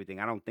party and everything.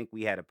 I don't think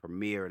we had a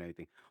premiere and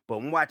everything. But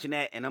I'm watching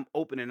that and I'm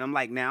opening. I'm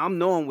like, now I'm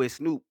knowing where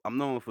I'm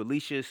knowing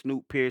Felicia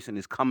Snoop Pearson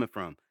is coming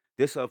from.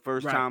 This her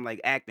first Right. time like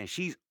acting.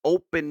 She's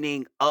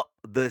opening up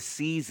the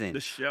season.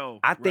 The show.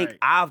 I think right.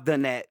 I've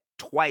done that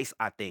twice,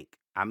 I think.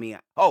 I mean,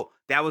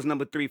 that was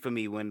number 3 for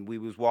me when we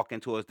was walking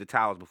towards the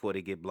towers before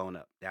they get blown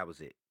up. That was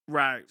it.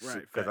 Right.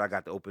 Because I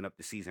got to open up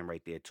the season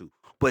right there too.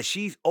 But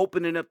she's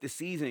opening up the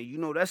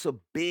season. That's a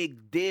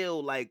big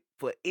deal, like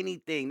for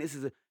anything.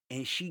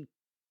 And she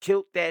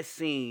killed that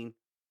scene.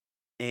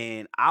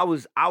 And I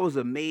was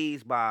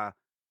amazed by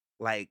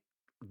like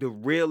the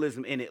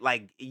realism in it.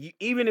 Like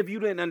even if you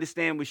didn't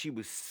understand what she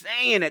was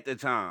saying at the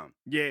time,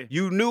 Yeah.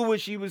 you knew what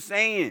she was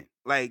saying.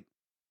 Like,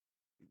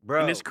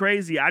 bro. And it's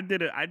crazy. I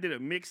did a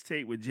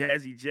mixtape with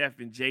Jazzy Jeff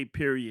and J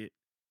Period.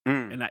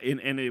 Mm.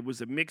 And it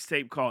was a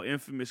mixtape called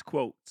Infamous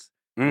Quotes.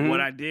 And what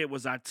Mhm. I did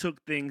was I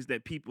took things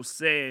that people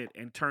said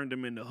and turned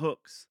them into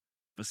hooks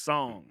for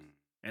songs.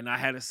 And I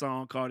had a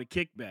song called "The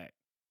Kickback"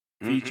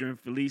 Mhm. featuring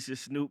Felicia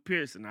Snoop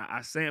Pearson.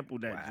 I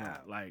sampled that Wow.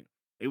 joint. Like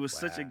it was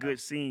such a Wow. good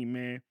scene,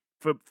 man.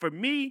 For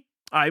me,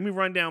 all right, let me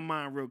run down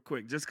mine real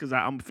quick, just because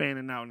I'm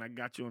fanning out and I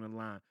got you on the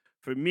line.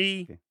 For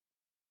me, Okay.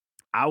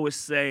 I would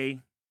say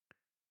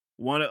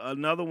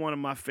another one of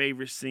my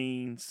favorite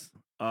scenes,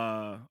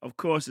 of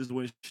course, is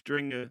when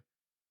Stringer,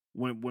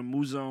 when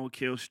Muzone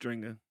killed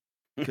Stringer,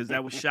 because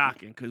that was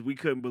shocking, because we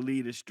couldn't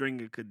believe that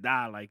Stringer could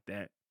die like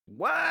that.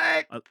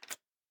 What?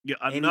 Yeah,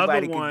 another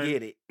Anybody one, could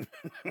get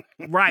it.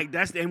 right?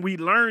 And we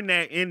learned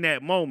that in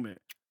that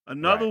moment.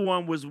 Another Right.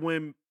 one was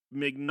when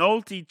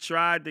McNulty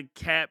tried to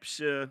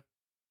capture.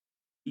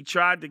 He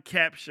tried to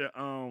capture.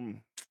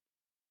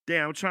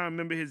 Damn, I'm trying to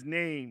remember his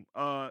name.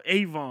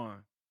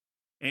 Avon.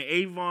 And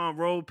Avon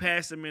rolled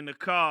past him in the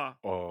car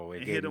Oh,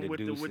 and hit him with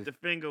the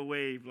finger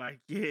wave. Like,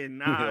 yeah,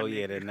 nah. Oh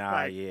yeah, nigga.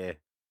 Like, yeah.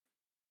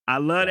 I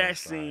love That that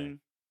was fire. scene.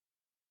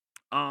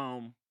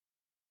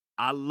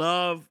 I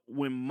love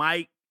when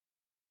Mike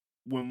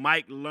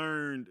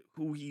learned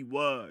who he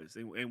was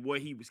and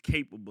what he was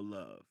capable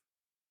of.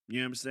 You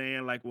know what I'm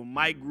saying? Like when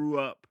Mike grew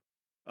up,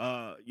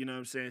 you know what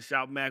I'm saying?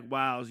 Shout Mac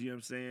Wiles, you know what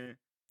I'm saying?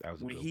 That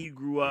was a When good he one.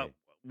 grew up,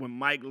 when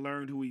Mike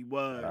learned who he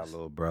Shout out, was,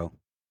 little bro.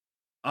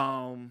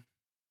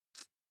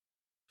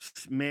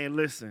 man,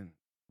 listen,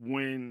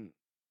 when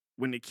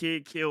the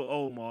kid killed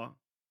Omar,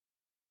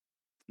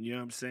 you know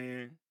what I'm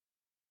saying?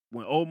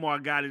 When Omar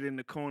got it in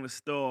the corner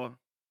store,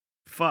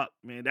 fuck,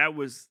 man, that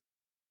was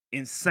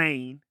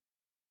insane.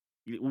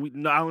 I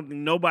don't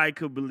think nobody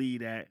could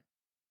believe that.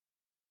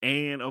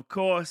 And of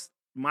course,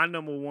 my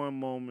number one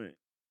moment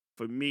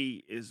for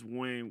me is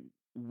when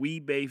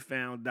Weebay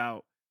found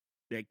out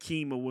that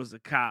Kima was a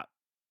cop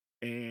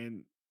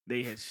and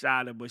they had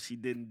shot her, but she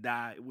didn't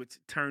die, which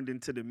turned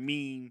into the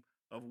meme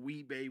of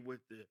Weebay with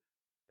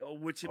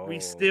which we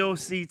still Oh,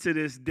 see to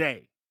this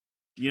day.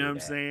 You know true what I'm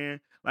that. saying?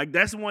 Like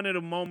that's one of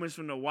the moments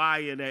from The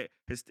Wire that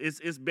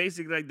it's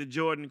basically like the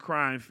Jordan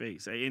crying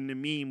face in the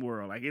meme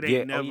world. Like it ain't Yeah.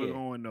 Oh never yeah.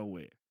 going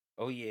nowhere.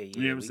 Oh yeah. You know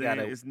Yeah. what I'm We saying?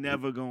 gotta. It's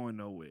never going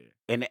nowhere.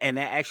 And that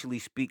actually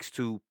speaks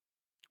to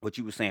what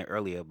you were saying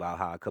earlier about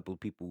how a couple of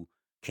people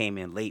came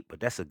in late, but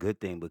that's a good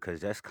thing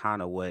because that's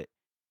kind of what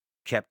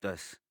kept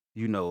us,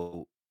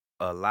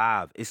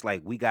 alive. It's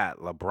like we got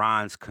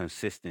LeBron's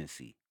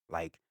consistency.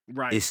 Like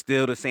Right. it's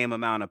still the same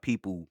amount of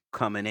people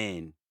coming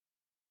in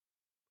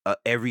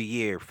every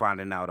year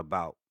finding out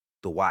about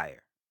The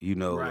Wire.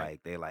 Right.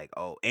 Like they're like,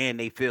 oh, and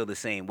they feel the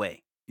same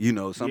way.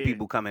 Some Yeah.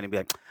 people come in and be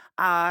like,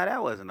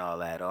 that wasn't all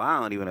that. Or I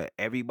don't even know.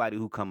 Everybody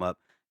who come up,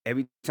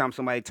 every time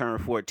somebody turn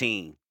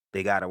 14,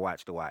 they gotta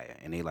watch The Wire,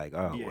 and they like,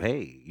 oh, Yeah.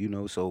 hey,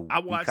 so I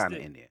we watched kind of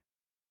it. in there.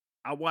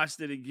 I watched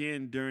it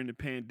again during the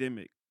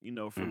pandemic,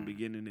 from Mm,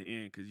 beginning to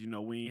end, because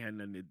we ain't had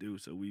nothing to do,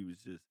 so we was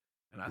just,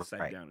 and I sat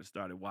right. down and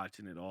started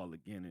watching it all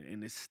again,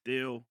 and it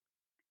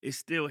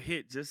still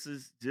hit just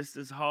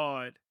as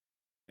hard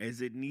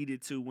as it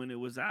needed to when it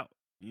was out.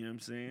 You know what I'm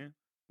saying?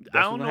 I That's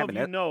don't what's know if happened.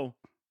 you know,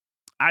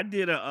 I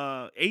did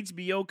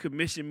HBO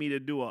commissioned me to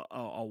do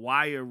a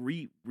Wire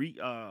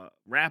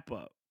wrap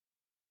up,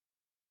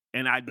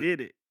 and I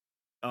did it.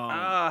 Um,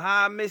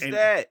 How I missed and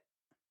that?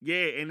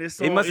 yeah, and it's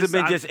It on. must have It's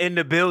been just in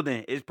the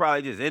building. It's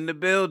probably just in the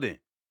building.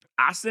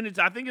 I sent it.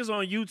 I think it's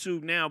on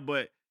YouTube now,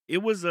 but it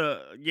was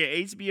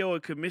HBO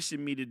had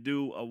commissioned me to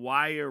do a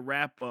Wire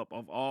wrap up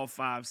of all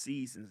 5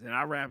 seasons, and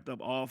I wrapped up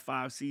all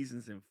 5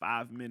 seasons in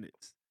 5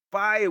 minutes.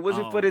 Fire. Was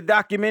it for Um, the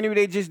documentary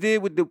they just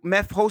did with the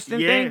meth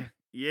hosting yeah, thing?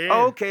 yeah,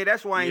 Okay,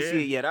 that's why I ain't see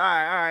yeah, it yet. All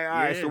right, all right,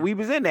 all right. So yeah, we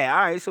was in there. All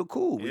right, so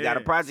cool. We got a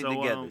yeah. project So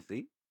together.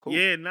 See, cool.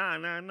 yeah,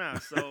 nah.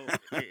 So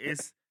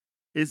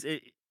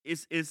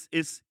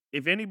it's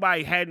if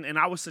anybody hadn't, and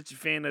I was such a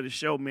fan of the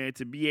show, man,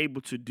 to be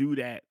able to do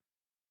that,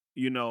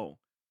 you know,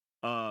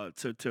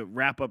 to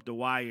wrap up the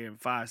Wire in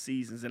 5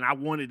 seasons, and I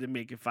wanted to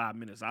make it 5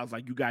 minutes. I was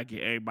like, you gotta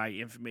get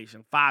everybody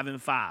information. 5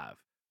 and 5.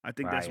 I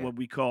think that's Fire, what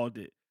we called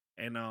it.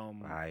 And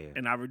fire.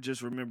 and I would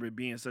just remember it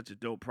being such a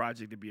dope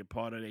project to be a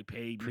part of. They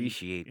paid me,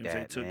 Appreciate you know what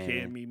I'm saying, that, took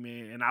care of man. me,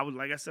 man. And I was,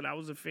 like I said, I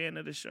was a fan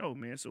of the show,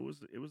 man. So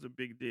it was a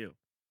big deal.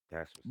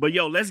 That's what's But up.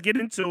 yo, let's get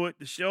into it.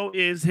 The show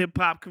is Hip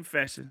Hop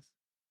Confessions.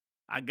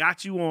 I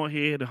got you on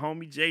here, the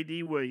homie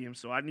JD Williams.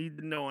 So I need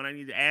to know, and I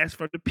need to ask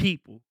for the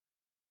people.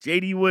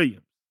 JD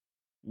Williams,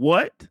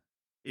 what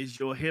is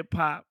your hip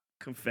hop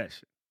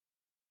confession?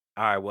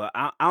 All right, well,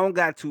 I don't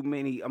got too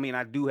many. I mean,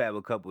 I do have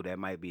a couple that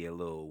might be a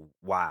little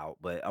wild,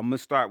 but I'm gonna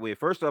start with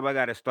first off, I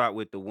gotta start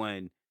with the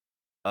one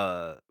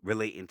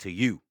relating to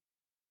you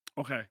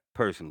Okay.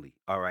 personally.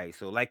 All right.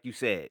 So like you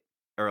said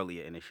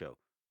earlier in the show,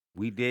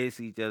 we did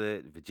see each other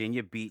at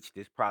Virginia Beach.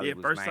 This probably Yeah,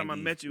 was first time I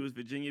 90s. met you was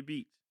Virginia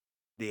Beach.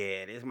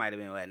 Yeah, this might have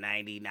been what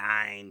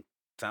 99,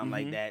 something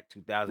like Mm-hmm. that,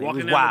 2000. It was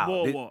Walking down the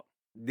wild. boardwalk.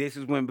 This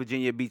is when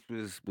Virginia Beach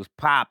was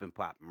popping,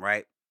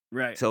 right?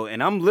 Right. So,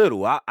 and I'm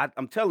little.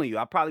 I'm telling you,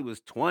 I probably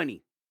was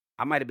 20.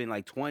 I might have been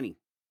like 20,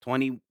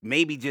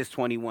 maybe just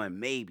 21,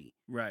 maybe.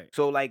 Right.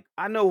 So like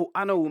I know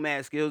who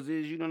Mad Skills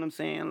is, you know what I'm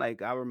saying?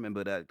 Like I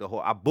remember that the whole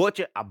I bought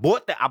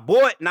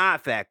Nine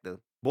Factor,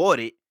 bought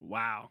it,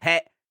 Wow.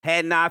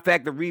 had Nine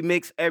Factor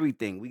remix,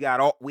 everything. We had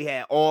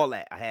all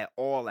that. I had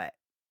all that.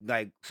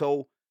 Like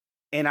so,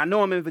 and I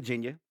know I'm in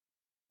Virginia.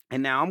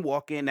 And now I'm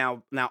walking.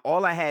 Now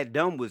all I had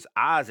done was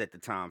Oz at the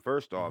time,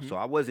 first off. Mm-hmm. So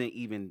I wasn't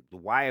even the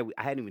Wire.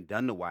 I hadn't even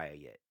done the Wire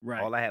yet.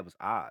 Right. All I had was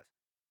Oz.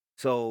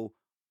 So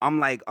I'm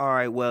like, all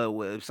right, well,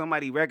 if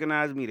somebody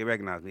recognizes me, they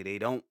recognize me. They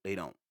don't.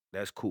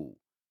 That's cool.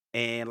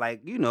 And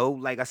like,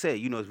 like I said,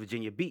 it's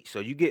Virginia Beach.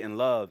 So you getting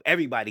love.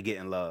 Everybody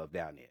getting love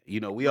down there.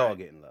 We all Right.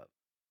 getting love.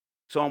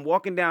 So I'm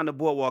walking down the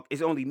boardwalk.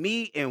 It's only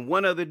me and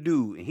one other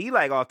dude. And he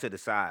like off to the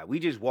side. We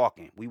just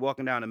walking. We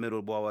walking down the middle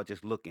of the boardwalk,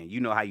 just looking. You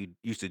know how you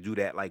used to do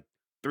that like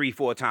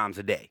 3-4 times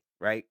a day,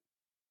 right?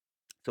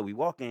 So we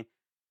walking,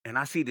 and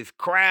I see this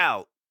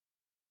crowd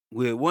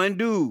with one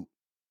dude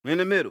in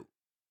the middle.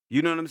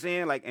 You know what I'm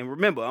saying? Like, and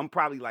remember, I'm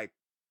probably like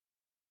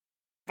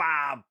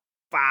 5'5"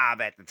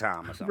 at the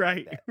time or something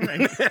Right. like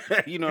Right.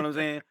 that. You know what I'm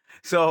saying?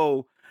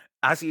 So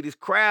I see this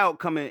crowd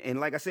coming, and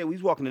like I said, we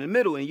was walking in the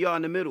middle, and y'all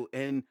in the middle,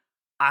 and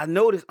I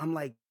noticed, I'm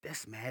like,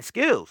 that's Mad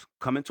Skills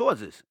coming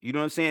towards us. You know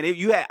what I'm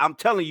saying? I'm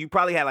telling you, you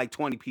probably had like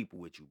 20 people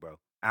with you, bro.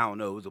 I don't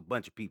know. It was a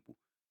bunch of people.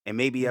 And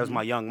maybe that was Mm-hmm.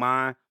 my young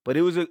mind, but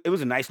it was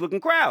a nice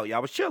looking crowd.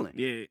 Y'all was chilling.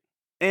 Yeah.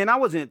 And I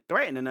wasn't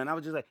threatening nothing. I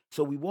was just like,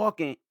 so we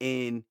walking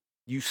and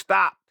you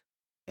stopped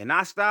and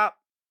I stopped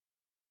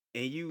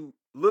and you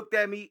looked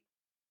at me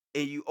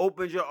and you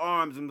opened your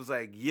arms and was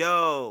like,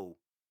 yo.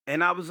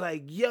 And I was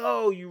like,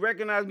 yo, you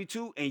recognize me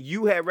too? And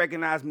you had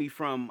recognized me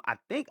from,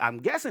 I'm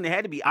guessing it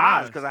had to be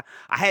Oz Oz. because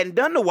I hadn't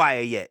done the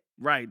Wire yet.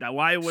 Right. That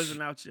Wire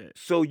wasn't out yet.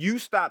 So you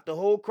stopped the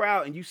whole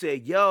crowd and you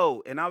said,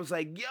 yo. And I was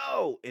like,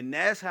 yo. And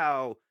that's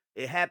how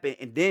it happened.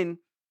 And then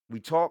we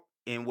talked.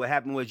 And what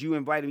happened was you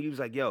invited me. You was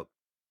like, yo,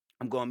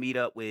 I'm going to meet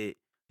up with,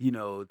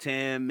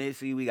 Tim,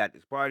 Missy. We got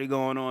this party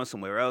going on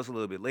somewhere else a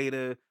little bit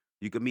later.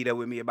 You can meet up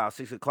with me about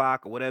 6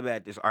 o'clock or whatever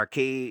at this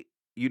arcade.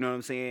 You know what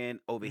I'm saying?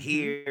 Over Mm-hmm.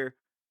 here.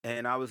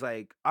 And I was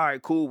like, all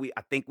right, cool.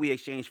 I think we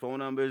exchanged phone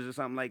numbers or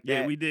something like that.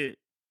 Yeah, we did.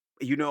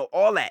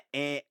 All that.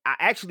 And I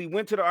actually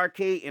went to the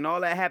arcade and all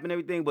that happened,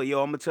 everything. But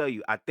yo, I'm gonna tell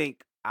you, I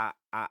think I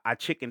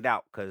chickened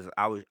out because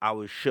I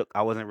was shook.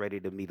 I wasn't ready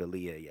to meet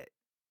Aaliyah yet.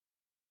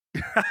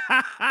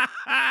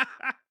 I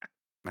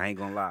ain't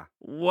gonna lie.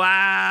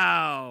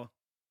 Wow.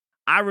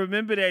 I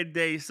remember that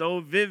day so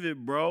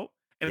vivid, bro.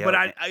 And but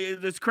Yo,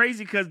 it's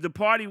crazy because the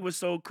party was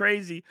so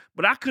crazy.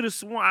 But I could have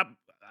sworn,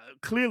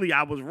 clearly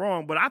I was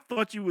wrong. But I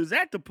thought you was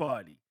at the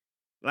party,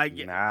 like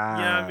you know what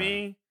I nah,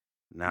 mean?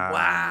 nah.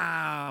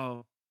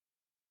 Wow,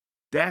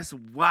 that's I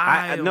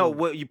wild. know.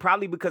 Well, you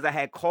probably because I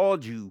had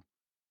called you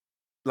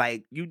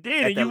like You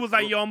did, at and you the was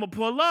like, "Yo, I'ma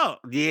pull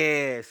up."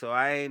 yeah. So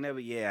I ain't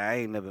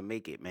never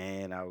make it,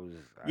 man.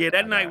 Yeah,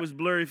 that I night got was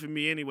blurry for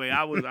me anyway.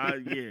 Yeah,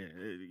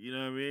 you know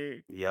what I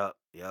mean? yep.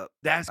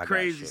 That's I got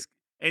crazy. shook.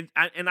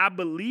 And I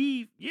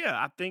believe, yeah,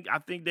 I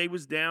think they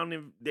was down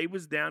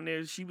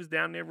there. She was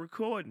down there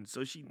recording,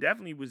 so she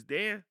definitely was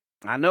there.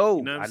 I You know,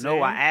 know what I'm I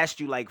know. I saying? asked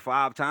you like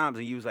 5 times,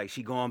 and you was like,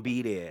 "She gonna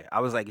be there." I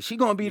was like, "Is she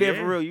gonna be there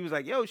for Yeah, real?" You was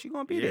like, "Yo, she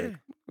gonna be there." yeah,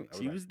 I was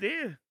she like, was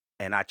there.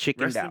 and I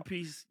chickened Rest in out.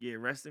 peace. Yeah,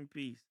 rest in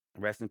peace,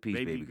 Rest in peace,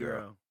 baby baby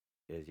girl.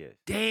 girl. Yes.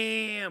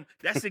 Damn,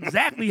 that's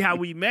exactly how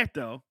we met,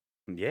 though.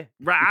 Yeah.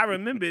 Right, I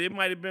remember it. It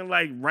might have been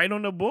like right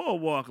on the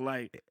boardwalk,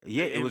 like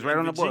Yeah, it was right in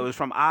on the board. It Virginia. was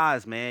from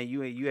Oz, man.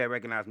 You had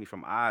recognized me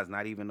from Oz,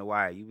 not even The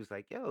Wire. You was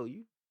like, "Yo,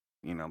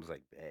 I was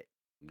like, "Bet."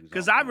 You was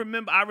Cause on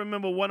point. I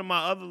remember one of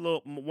my other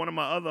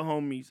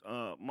homies,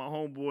 my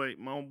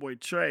homeboy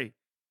Trey.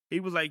 He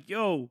was like,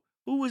 "Yo,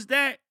 who was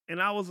that?"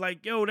 And I was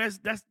like, "Yo, that's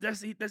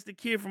the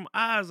kid from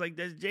Oz. Like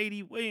that's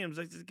JD Williams.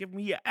 Like just give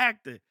me an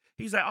actor."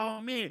 He's like, "Oh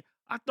man,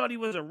 I thought he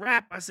was a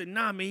rap." I said,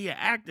 "Nah, man, he an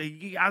actor."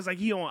 I was like,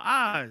 "He on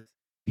Oz."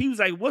 He was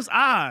like, "What's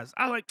Oz?"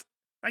 I was like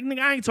nigga,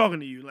 I ain't talking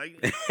to you. Like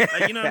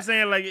you know what I'm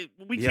saying? Like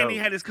we can't even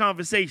Yo, have this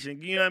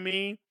conversation. You know what I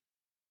mean?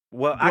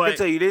 well, I can But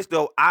tell you this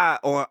though. I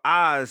on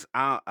Oz,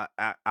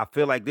 I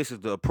feel like this is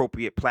the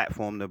appropriate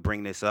platform to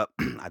bring this up.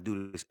 I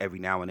do this every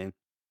now and then.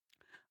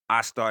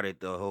 I started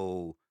the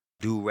whole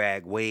do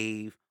rag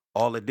wave,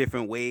 all the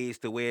different ways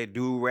to wear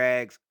do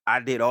rags. I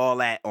did all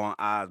that on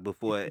Oz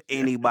before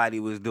anybody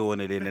was doing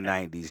it in the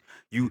 90s.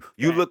 You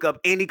fact. look up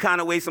any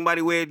kind of way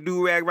somebody wear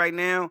do rag right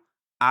now,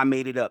 I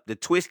made it up. The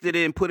twist it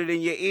and put it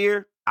in your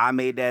ear, I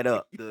made that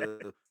up.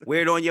 The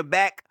wear it on your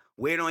back,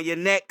 wear it on your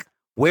neck,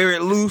 wear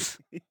it loose,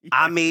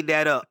 I made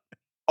that up.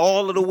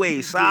 All of the ways,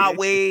 You did.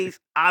 sideways,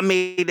 I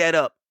made that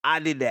up. I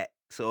did that.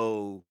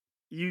 So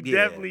You yeah,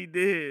 definitely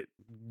did.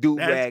 do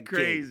That's rag king.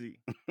 crazy.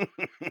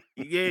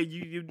 Yeah,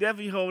 you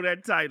definitely hold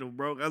that title,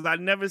 bro. Cause I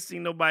never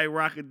seen nobody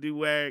rock a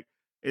do-rag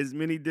as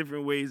many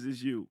different ways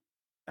as you.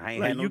 I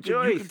ain't Like had no you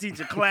choice. could teach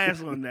a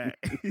class on that.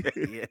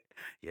 Yeah.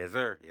 Yes,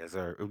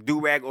 sir.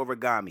 Do rag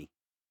origami.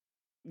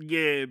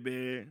 Yeah,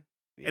 man.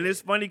 And Yeah.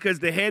 it's funny because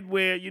the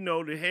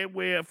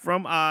headwear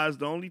from Oz,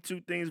 the only two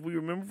things we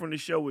remember from the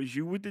show was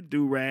you with the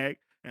do-rag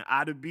and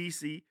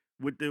Adebisi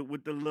with the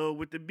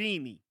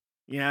beanie.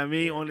 You know what I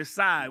mean? Yeah. On the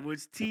side,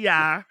 which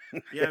T.I.,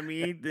 you know what I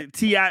mean? The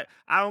T.I.,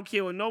 I don't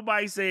care what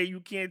nobody say, you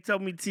can't tell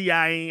me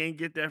T.I. ain't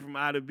get that from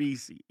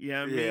Adebisi. You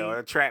know what I Yeah, mean?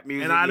 or trap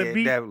music. And Yeah,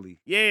 Adebisi, definitely.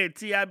 yeah,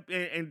 T.I.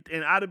 and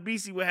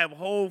Adebisi would have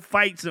whole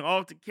fights and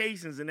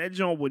altercations, and that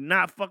joint would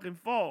not fucking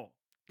fall.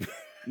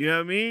 You know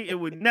what I mean? It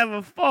would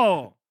never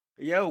fall.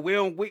 Yo,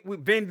 we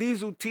Vin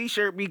Diesel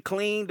t-shirt be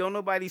clean. Don't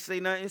nobody say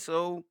nothing.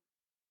 So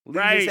leave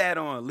his Right, hat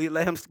on.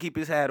 Let him keep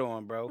his hat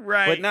on, bro. But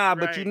right, nah,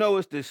 but you right. know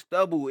it's the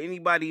stubble.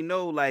 Anybody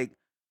know like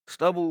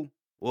stubble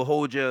will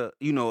hold your,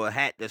 a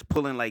hat that's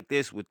pulling like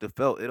this with the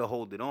felt. It'll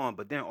hold it on.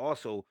 But then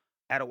also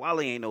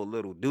Adewale ain't no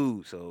little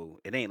dude, so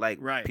it ain't like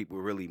Right, people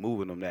really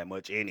moving him that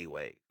much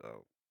anyway.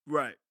 So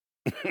right,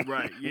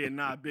 right. Yeah,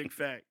 nah, big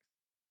fact.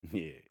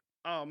 yeah.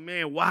 Oh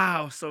man,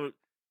 wow. So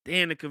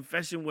damn, the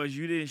confession was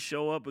you didn't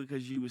show up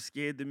because you was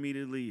scared to meet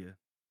Aaliyah.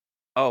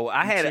 Oh,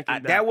 I You had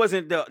chickened that out.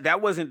 wasn't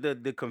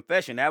the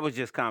confession. That was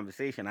just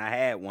conversation. I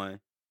had one,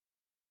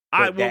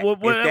 All right, but that if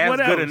what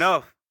that's good else?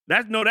 enough,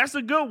 That's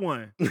a good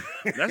one.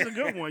 That's a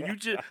good one.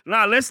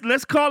 Nah,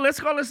 let's call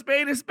a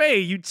spade a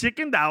spade. You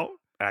chickened out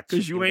I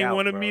because you chickened ain't out,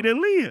 want to meet bro.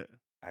 Aaliyah.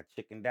 I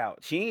chickened out.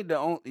 She ain't the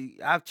only.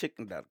 I've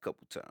chickened out a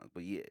couple times,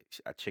 but yeah,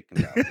 I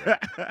chickened out, bro.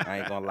 I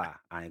ain't gonna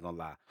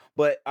lie.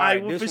 But All all right,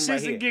 right, well, this for one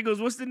right shits and here.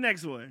 giggles, what's the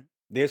next one?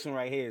 This one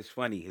right here is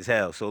funny as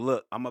hell. So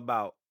look, I'm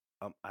about.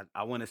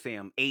 I want to say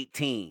I'm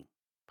 18,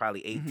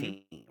 probably Mm-hmm.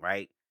 18,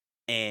 right?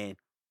 And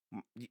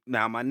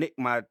now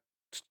my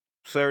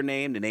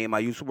surname, the name I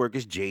used to work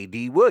is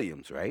J.D.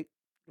 Williams, right?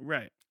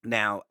 Right.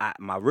 Now,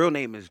 my real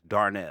name is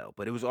Darnell,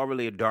 but it was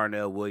already a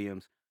Darnell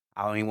Williams.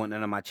 I don't even want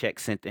none of my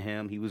checks sent to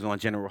him. He was on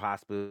General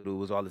Hospital. It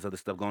was all this other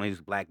stuff going on. He was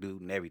a black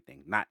dude and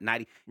everything.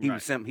 He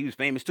was Right. he was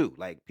famous too.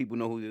 Like people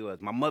know who he was.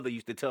 My mother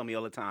used to tell me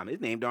all the time, his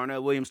name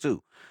Darnell Williams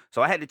too.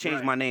 So I had to change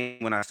Right. my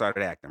name when I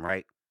started acting,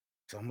 right?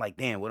 So I'm like,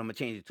 damn, what am I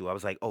change it to? I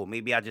was like, oh,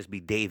 maybe I'll just be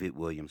David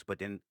Williams. But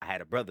then I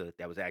had a brother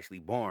that was actually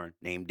born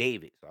named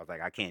David. So I was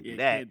like, I can't Yeah, do you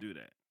that. can't do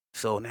that.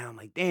 So now I'm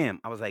like, damn.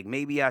 I was like,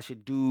 maybe I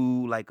should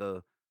do like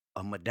a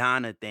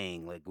Madonna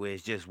thing, like where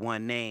it's just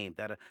one name.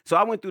 So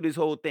I went through this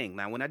whole thing.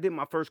 Now, when I did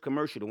my first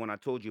commercial, the one I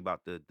told you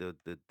about, the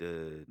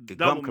gum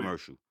Double mint.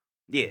 commercial,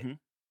 yeah,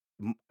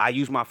 Mm-hmm. I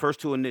used my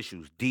first two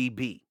initials,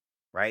 DB,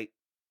 right?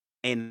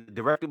 And the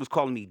director was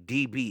calling me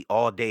DB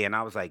all day, and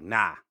I was like,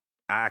 nah,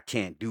 I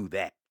can't do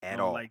that I at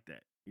don't all. like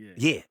that. Yeah.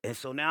 Yeah, and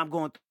so now I'm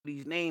going through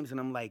these names, and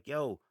I'm like,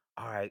 yo,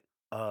 all right,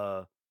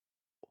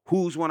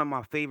 who's one of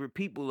my favorite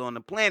people on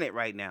the planet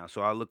right now?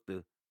 So I looked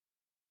at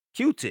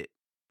Q-Tip.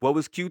 What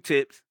was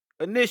Q-Tip's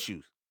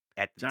initials?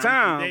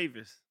 Jonathan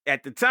Davis.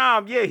 At the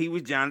time, yeah, he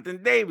was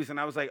Jonathan Davis. And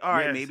I was like, all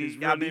right, Yes, maybe his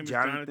real I'll be name is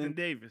Jonathan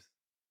Davis.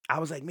 I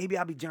was like, maybe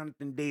I'll be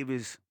Jonathan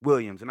Davis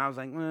Williams. And I was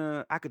like,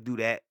 I could do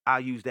that. I'll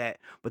use that.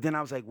 But then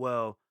I was like,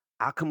 well,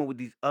 I'll come up with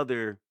these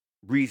other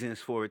reasons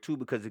for it too,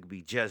 because it could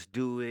be Just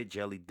Do It,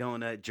 Jelly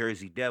Donut,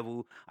 Jersey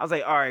Devil. I was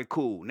like, all right,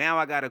 cool. Now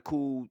I got a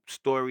cool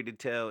story to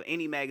tell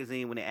any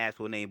magazine when they ask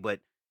for a name, but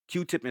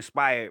Q-Tip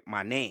inspired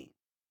my name,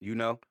 you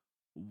know?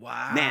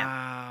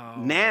 Wow.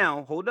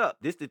 Now, hold up.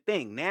 This the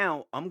thing.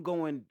 Now I'm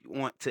going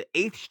on to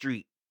 8th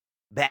Street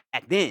back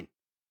then.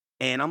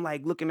 And I'm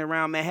like looking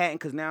around Manhattan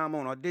because now I'm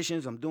on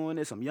auditions. I'm doing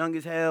this. I'm young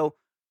as hell.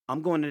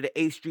 I'm going to the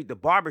 8th Street, the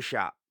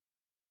barbershop.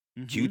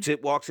 Mhm.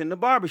 Q-Tip walks in the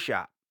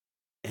barbershop.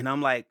 And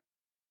I'm like,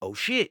 oh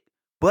shit.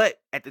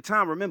 But at the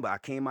time, remember, I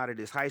came out of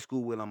this high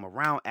school where I'm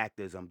around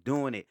actors. I'm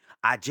doing it.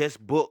 I just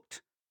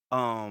booked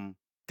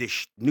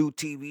this new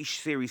TV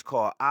series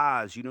called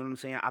Oz. You know what I'm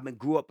saying?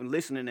 grew up and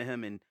listening to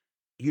him, and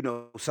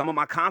some of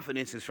my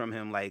confidence is from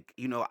him. Like,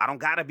 I don't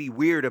gotta be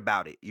weird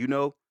about it,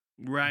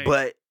 Right.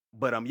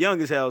 But I'm young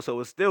as hell,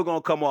 so it's still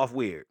gonna come off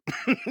weird.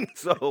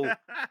 so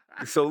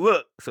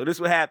look, so this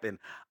what happened.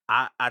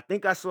 I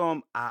think I saw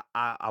him.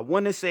 I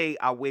want to say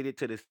I waited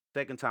till the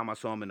second time I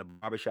saw him in the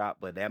barbershop,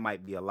 but that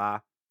might be a lie.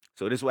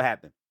 So this what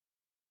happened.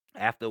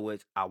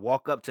 Afterwards, I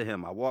walk up to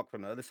him. I walk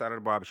from the other side of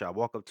the barbershop. I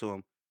walk up to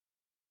him.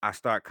 I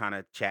start kind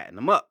of chatting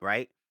him up,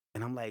 right?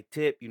 And I'm like,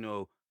 Tip,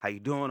 how you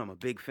doing? I'm a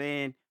big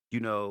fan.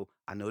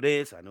 I know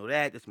this, I know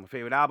that. This is my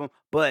favorite album.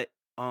 But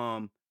I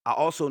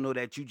also know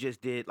that you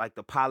just did like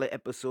the pilot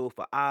episode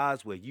for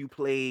Oz where you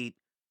played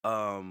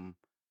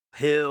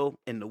Hill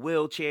in the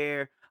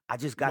wheelchair. I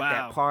just got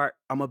that Wow. part.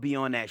 I'm gonna be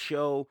on that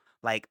show.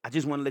 Like, I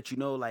just want to let you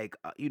know, like,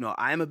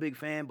 I am a big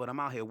fan, but I'm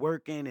out here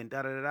working and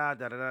da da da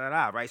da da da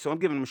da, right? So I'm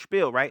giving him a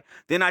spiel, right?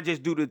 Then I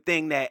just do the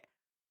thing that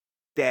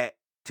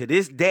to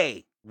this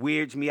day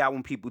weirds me out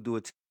when people do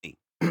it to me.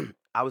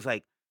 I was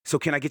like, so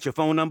can I get your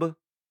phone number?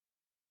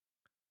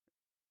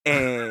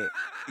 And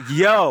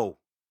yo,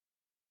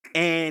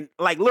 and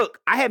like, look,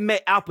 I had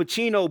met Al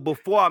Pacino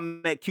before I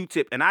met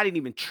Q-Tip, and I didn't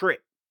even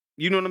trip.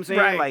 You know what I'm saying?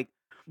 Right. Like,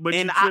 But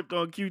and you tripped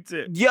on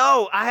Q-Tip.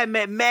 yo, I had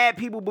met mad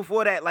people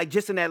before that, like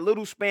just in that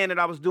little span that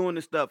I was doing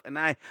this stuff, and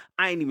I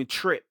ain't even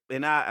trip.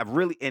 And I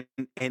really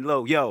and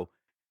low, yo,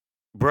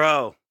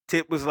 bro,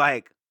 Tip was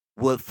like,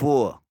 what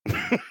for?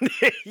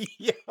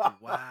 Yo.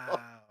 Wow.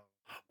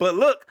 But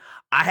look,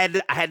 I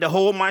had to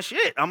hold my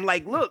shit. I'm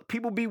like, look,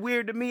 people be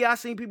weird to me. I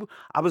seen people.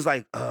 I was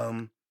like,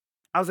 I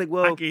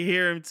well, can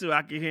hear him too.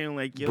 I can hear him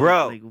like, yo,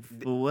 bro, like,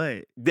 for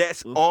what?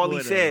 that's What all for,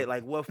 he said. though?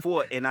 Like, what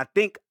for? And I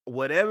think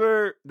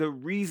whatever the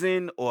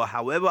reason or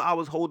however I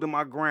was holding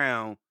my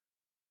ground,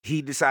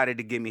 he decided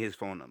to give me his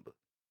phone number.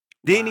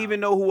 Didn't Wow. even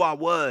know who I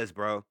was,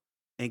 bro,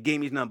 and gave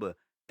me his number.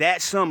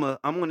 That summer,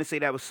 I'm gonna say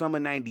that was summer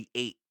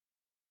 '98.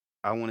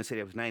 I want to say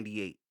that was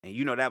 '98,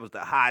 and that was the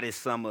hottest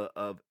summer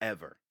of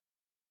ever.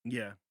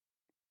 Yeah.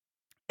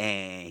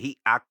 And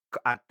I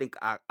think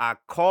I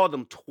called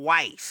him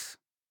twice.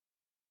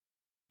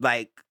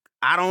 Like,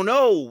 I don't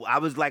know. I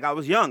was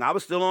young. I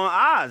was still on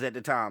Oz at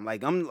the time.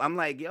 Like, I'm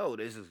like, yo,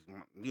 this is,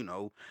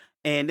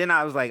 And then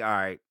I was like, all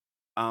right,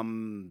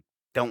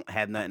 don't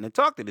have nothing to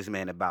talk to this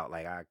man about.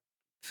 Like,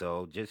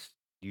 so just,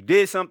 you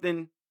did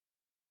something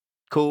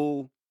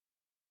cool,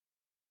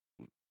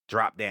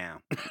 drop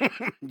down,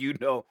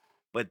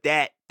 But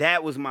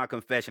that was my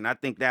confession. I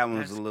think that one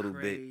was That's a little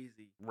bit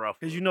crazy. rough.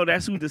 Because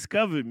that's who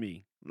discovered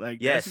me.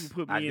 Like, that's who Yes,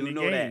 put I me in do the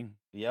know that. game.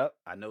 Yep,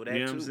 I know that You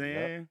know too. what I'm Yep.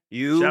 saying?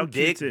 You, Shout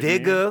Q-Tip, man.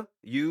 Digger,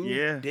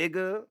 Yeah.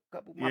 Digger, a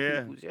couple of my Yeah.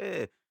 peoples,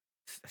 yeah.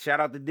 Shout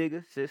out to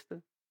Digger, sister.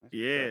 That's what's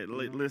Yeah. up,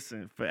 you know?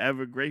 Listen,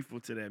 forever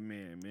grateful to that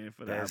man,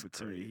 for the That's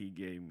opportunity crazy. he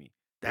gave me.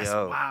 That's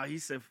Yo. wow. He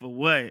said, for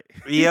what?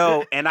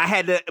 Yo, and I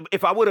had to,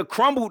 if I would have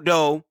crumbled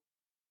though,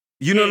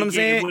 you know what I'm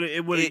saying?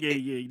 It would have, It-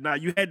 yeah. Nah,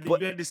 you had but-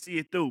 to see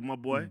it through, my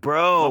boy.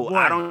 Bro, My boy,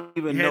 I don't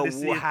even you had to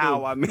see know it how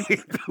through. I made it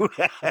through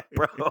that,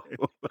 bro.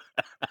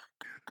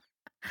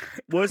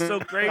 What's so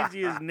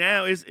crazy is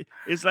now it's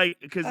like,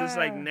 because it's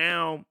like Ah.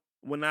 now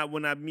when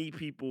I meet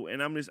people,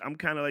 and I'm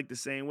kind of like the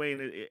same way,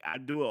 and I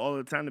do it all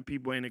the time to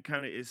people, and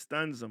it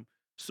stuns them.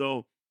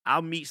 So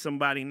I'll meet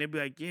somebody and they'll be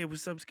like, yeah,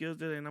 what's up,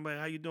 Skills? And I'm like,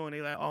 how you doing?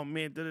 They like, oh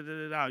man, da da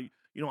da da da.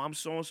 I'm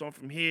so and so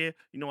from here.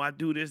 I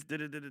do this, da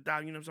da da da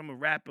da. So I'm a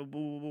rapper,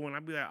 boo boo boo. And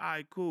I'll be like, all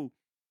right, cool.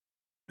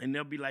 And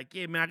they'll be like,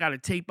 yeah, man, I got a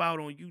tape out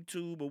on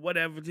YouTube or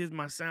whatever. Here's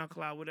my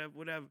SoundCloud,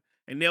 whatever.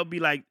 And they'll be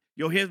like,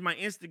 yo, here's my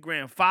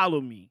Instagram. Follow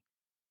me.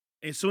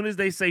 As soon as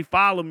they say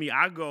follow me,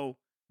 I go,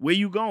 where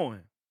you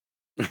going?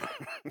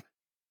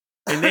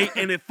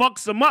 And it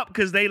fucks them up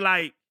because they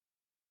like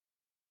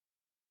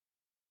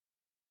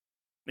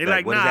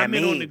Like, what nah, does that I'm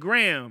in on the mean?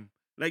 gram.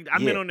 Like,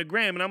 I'm in Yeah. on the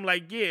gram. And I'm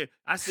like, yeah.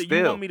 I said, you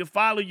Still. want me to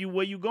follow you?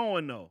 Where you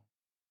going, though?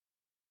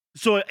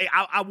 So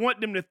I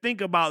want them to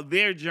think about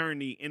their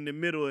journey in the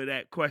middle of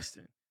that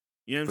question.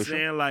 You know what I'm For sure.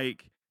 saying?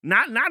 Like,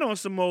 not on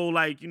some old,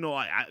 like,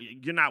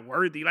 you're not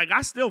worthy. Like,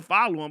 I still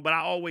follow them, but I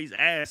always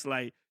ask,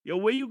 like, yo,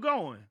 where you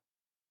going?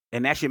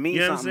 And that should mean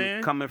You know what I'm something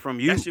saying? coming from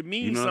you. That should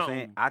mean you know something. what I'm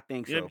saying? I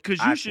think so. Because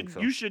I you think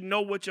so. should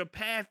know what your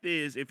path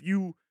is. If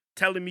you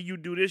telling me you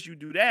do this, you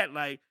do that,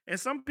 like, and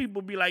some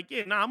people be like,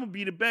 yeah, nah, I'm gonna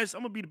be the best.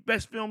 I'm gonna be the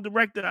best film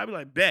director. I be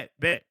like, bet.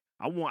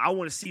 I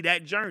want to see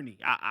that journey.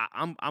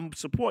 I'm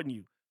supporting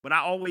you. But I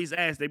always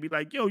ask. They be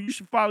like, "Yo, you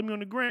should follow me on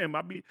the gram."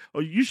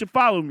 Or you should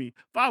follow me,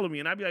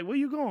 and I be like, "Where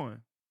you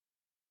going?"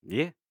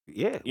 Yeah.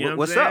 Yeah. You know what I'm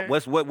What's up?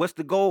 saying? What's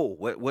the goal?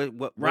 What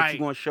you Right.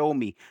 gonna show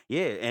me?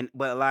 Yeah.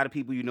 But a lot of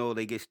people,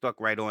 they get stuck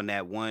right on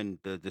that one,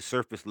 the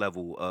surface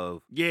level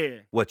of Yeah.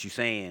 what you're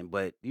saying.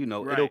 But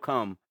it'll Right.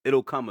 come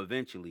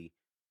eventually. Yeah.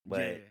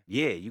 But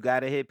yeah, you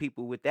gotta hit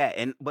people with that.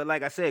 But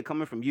like I said,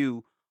 coming from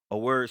you, a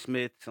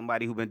wordsmith,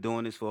 somebody who been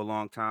doing this for a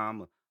long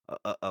time,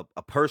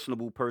 a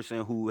personable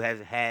person who has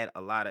had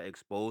a lot of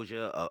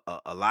exposure,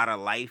 a lot of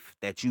life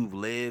that you've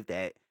lived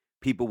that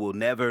people will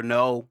never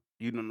know.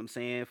 You know what I'm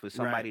saying? For Right.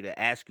 somebody to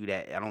ask you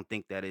that, I don't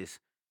think that it's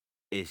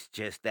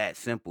just that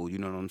simple. You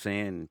know what I'm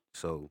saying?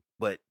 So,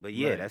 but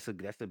yeah, Right.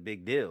 that's a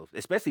big deal,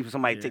 especially for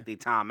somebody to Yeah. take their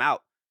time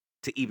out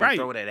to even Right.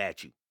 throw that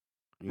at you.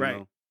 You Right.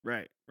 know?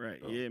 Right.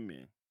 So, Yeah,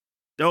 man.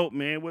 Dope,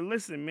 man. Well,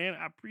 listen, man,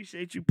 I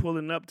appreciate you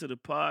pulling up to the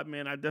pod,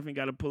 man. I definitely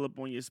got to pull up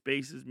on your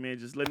spaces, man.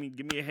 Just give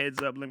me a heads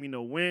up. Let me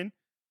know when,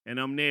 and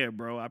I'm there,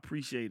 bro. I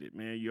appreciate it,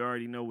 man. You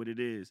already know what it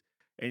is.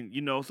 And,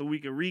 so we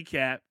can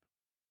recap,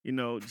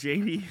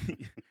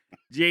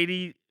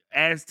 JD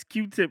asked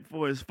Q-Tip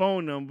for his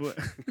phone number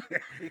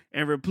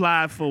and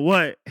replied for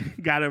what?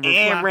 Got a reply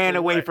and ran for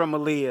away what? from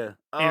Aaliyah.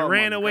 And Oh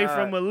ran my away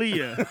from God.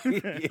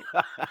 Aaliyah.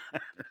 Yeah.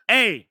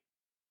 Hey,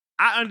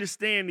 I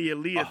understand the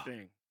Aaliyah Oh,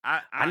 thing.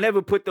 I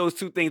never put those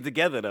two things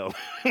together though.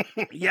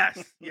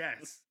 Yes.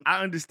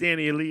 I understand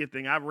the Aaliyah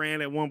thing. I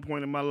ran at one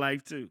point in my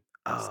life too.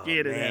 Oh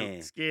Scared of man.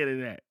 that. Scared of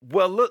that.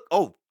 Well, look.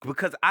 Oh,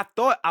 because I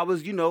thought I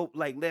was,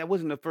 like that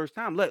wasn't the first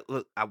time. Look.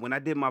 When I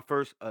did my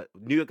first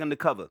New York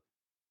Undercover,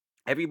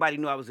 everybody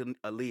knew I was an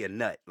Aaliyah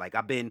nut. Like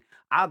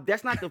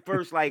that's not the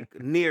first like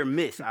near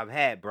miss I've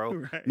had, bro.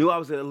 Right. Knew I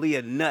was an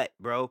Aaliyah nut,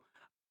 bro.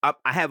 I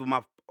have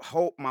my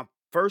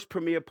first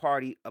premiere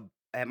party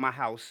at my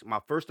house, my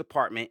first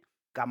apartment.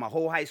 Got my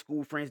whole high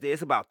school friends there.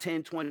 It's about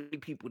 10, 20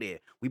 people there.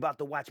 We about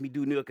to watch me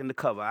do New York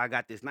Undercover. I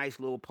got this nice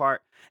little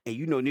part. And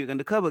New York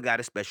Undercover got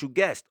a special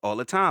guest all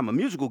the time, a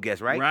musical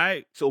guest, right?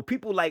 Right. So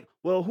people like,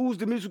 well, who's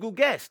the musical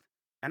guest?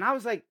 And I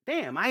was like,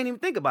 damn, I ain't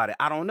even think about it.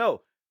 I don't know.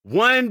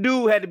 One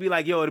dude had to be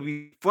like, yo, it'd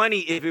be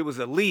funny if it was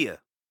Aaliyah.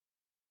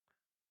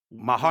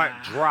 My heart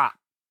Wow. dropped.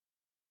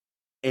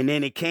 And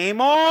then it came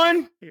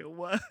on. It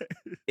was.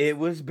 It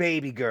was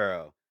Baby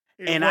Girl.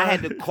 It And I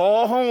had to was.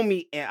 call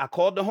homie, and I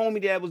called the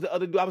homie that was the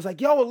other dude. I was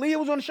like, yo, Aaliyah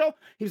was on the show?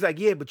 He was like,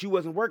 yeah, but you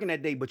wasn't working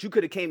that day, but you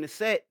could have came to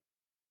set.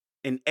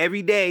 And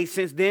every day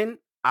since then,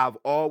 I've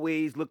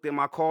always looked at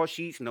my call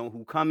sheets, know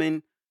who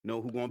coming, know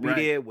who gonna be Right.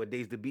 there, what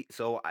days to be.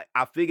 So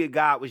I figured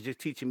God was just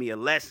teaching me a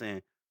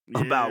lesson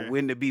about Yeah.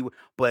 when to be.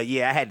 But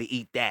yeah, I had to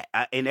eat that.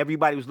 And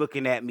everybody was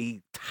looking at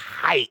me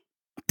tight.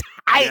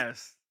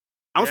 Yes.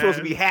 I'm supposed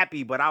to be Yes.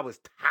 happy, but I was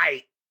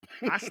tight.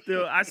 I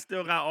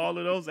still got all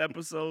of those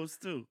episodes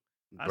too.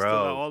 I still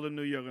got Bro, all the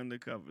New York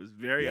Undercovers.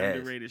 Very yes.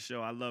 underrated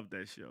show. I love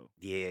that show.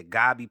 Yeah,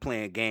 God be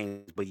playing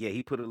games. But yeah,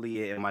 he put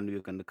Aaliyah in my New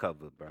York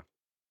Undercover, bro.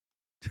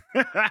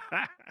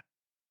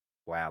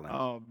 Wildin'.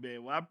 Oh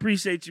man, well I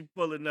appreciate you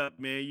pulling up,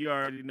 man. You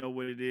already know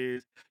what it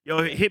is. Yo,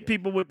 Thank hit you.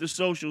 people with the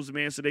socials,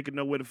 man, so they can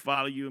know where to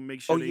follow you and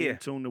make sure Oh they yeah. in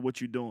tune to what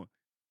you're doing.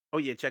 Oh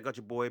yeah, check out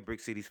your boy Brick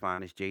City's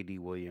finest, JD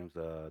Williams,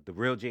 the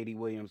real JD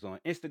Williams on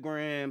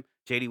Instagram,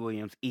 JD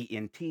Williams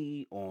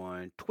ENT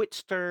on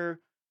Twitster,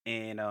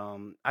 and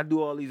I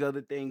do all these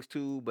other things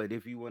too. But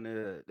if you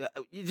wanna,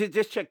 you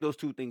just check those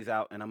two things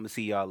out, and I'm gonna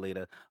see y'all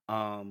later.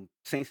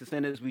 Saints and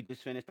Sinners, we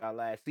just finished our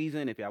last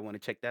season. If y'all want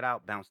to check that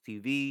out, Bounce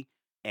TV,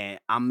 and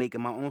I'm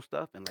making my own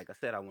stuff. And like I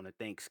said, I want to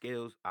thank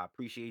Skills. I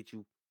appreciate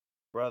you,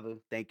 brother.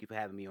 Thank you for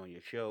having me on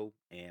your show,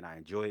 and I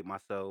enjoyed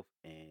myself.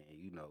 And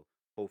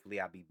hopefully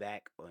I'll be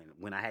back. And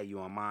when I had you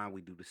on mine,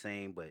 we do the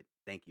same. But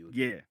thank you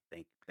Yeah. again.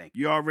 Thank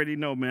you. You already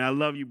know, man. I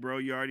love you, bro.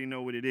 You already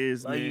know what it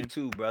is, Love you man.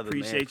 too, brother. Man.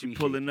 Appreciate you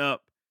pulling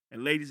up.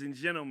 And ladies and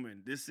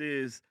gentlemen, this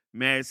is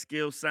Mad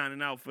Skills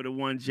signing out for the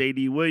one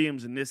JD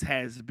Williams, and this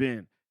has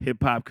been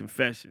Hip Hop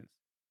Confessions.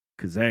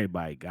 Cause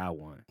everybody got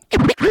one.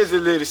 Here's a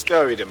little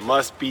story that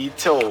must be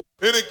told.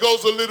 And it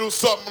goes a little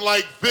something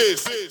like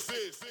this.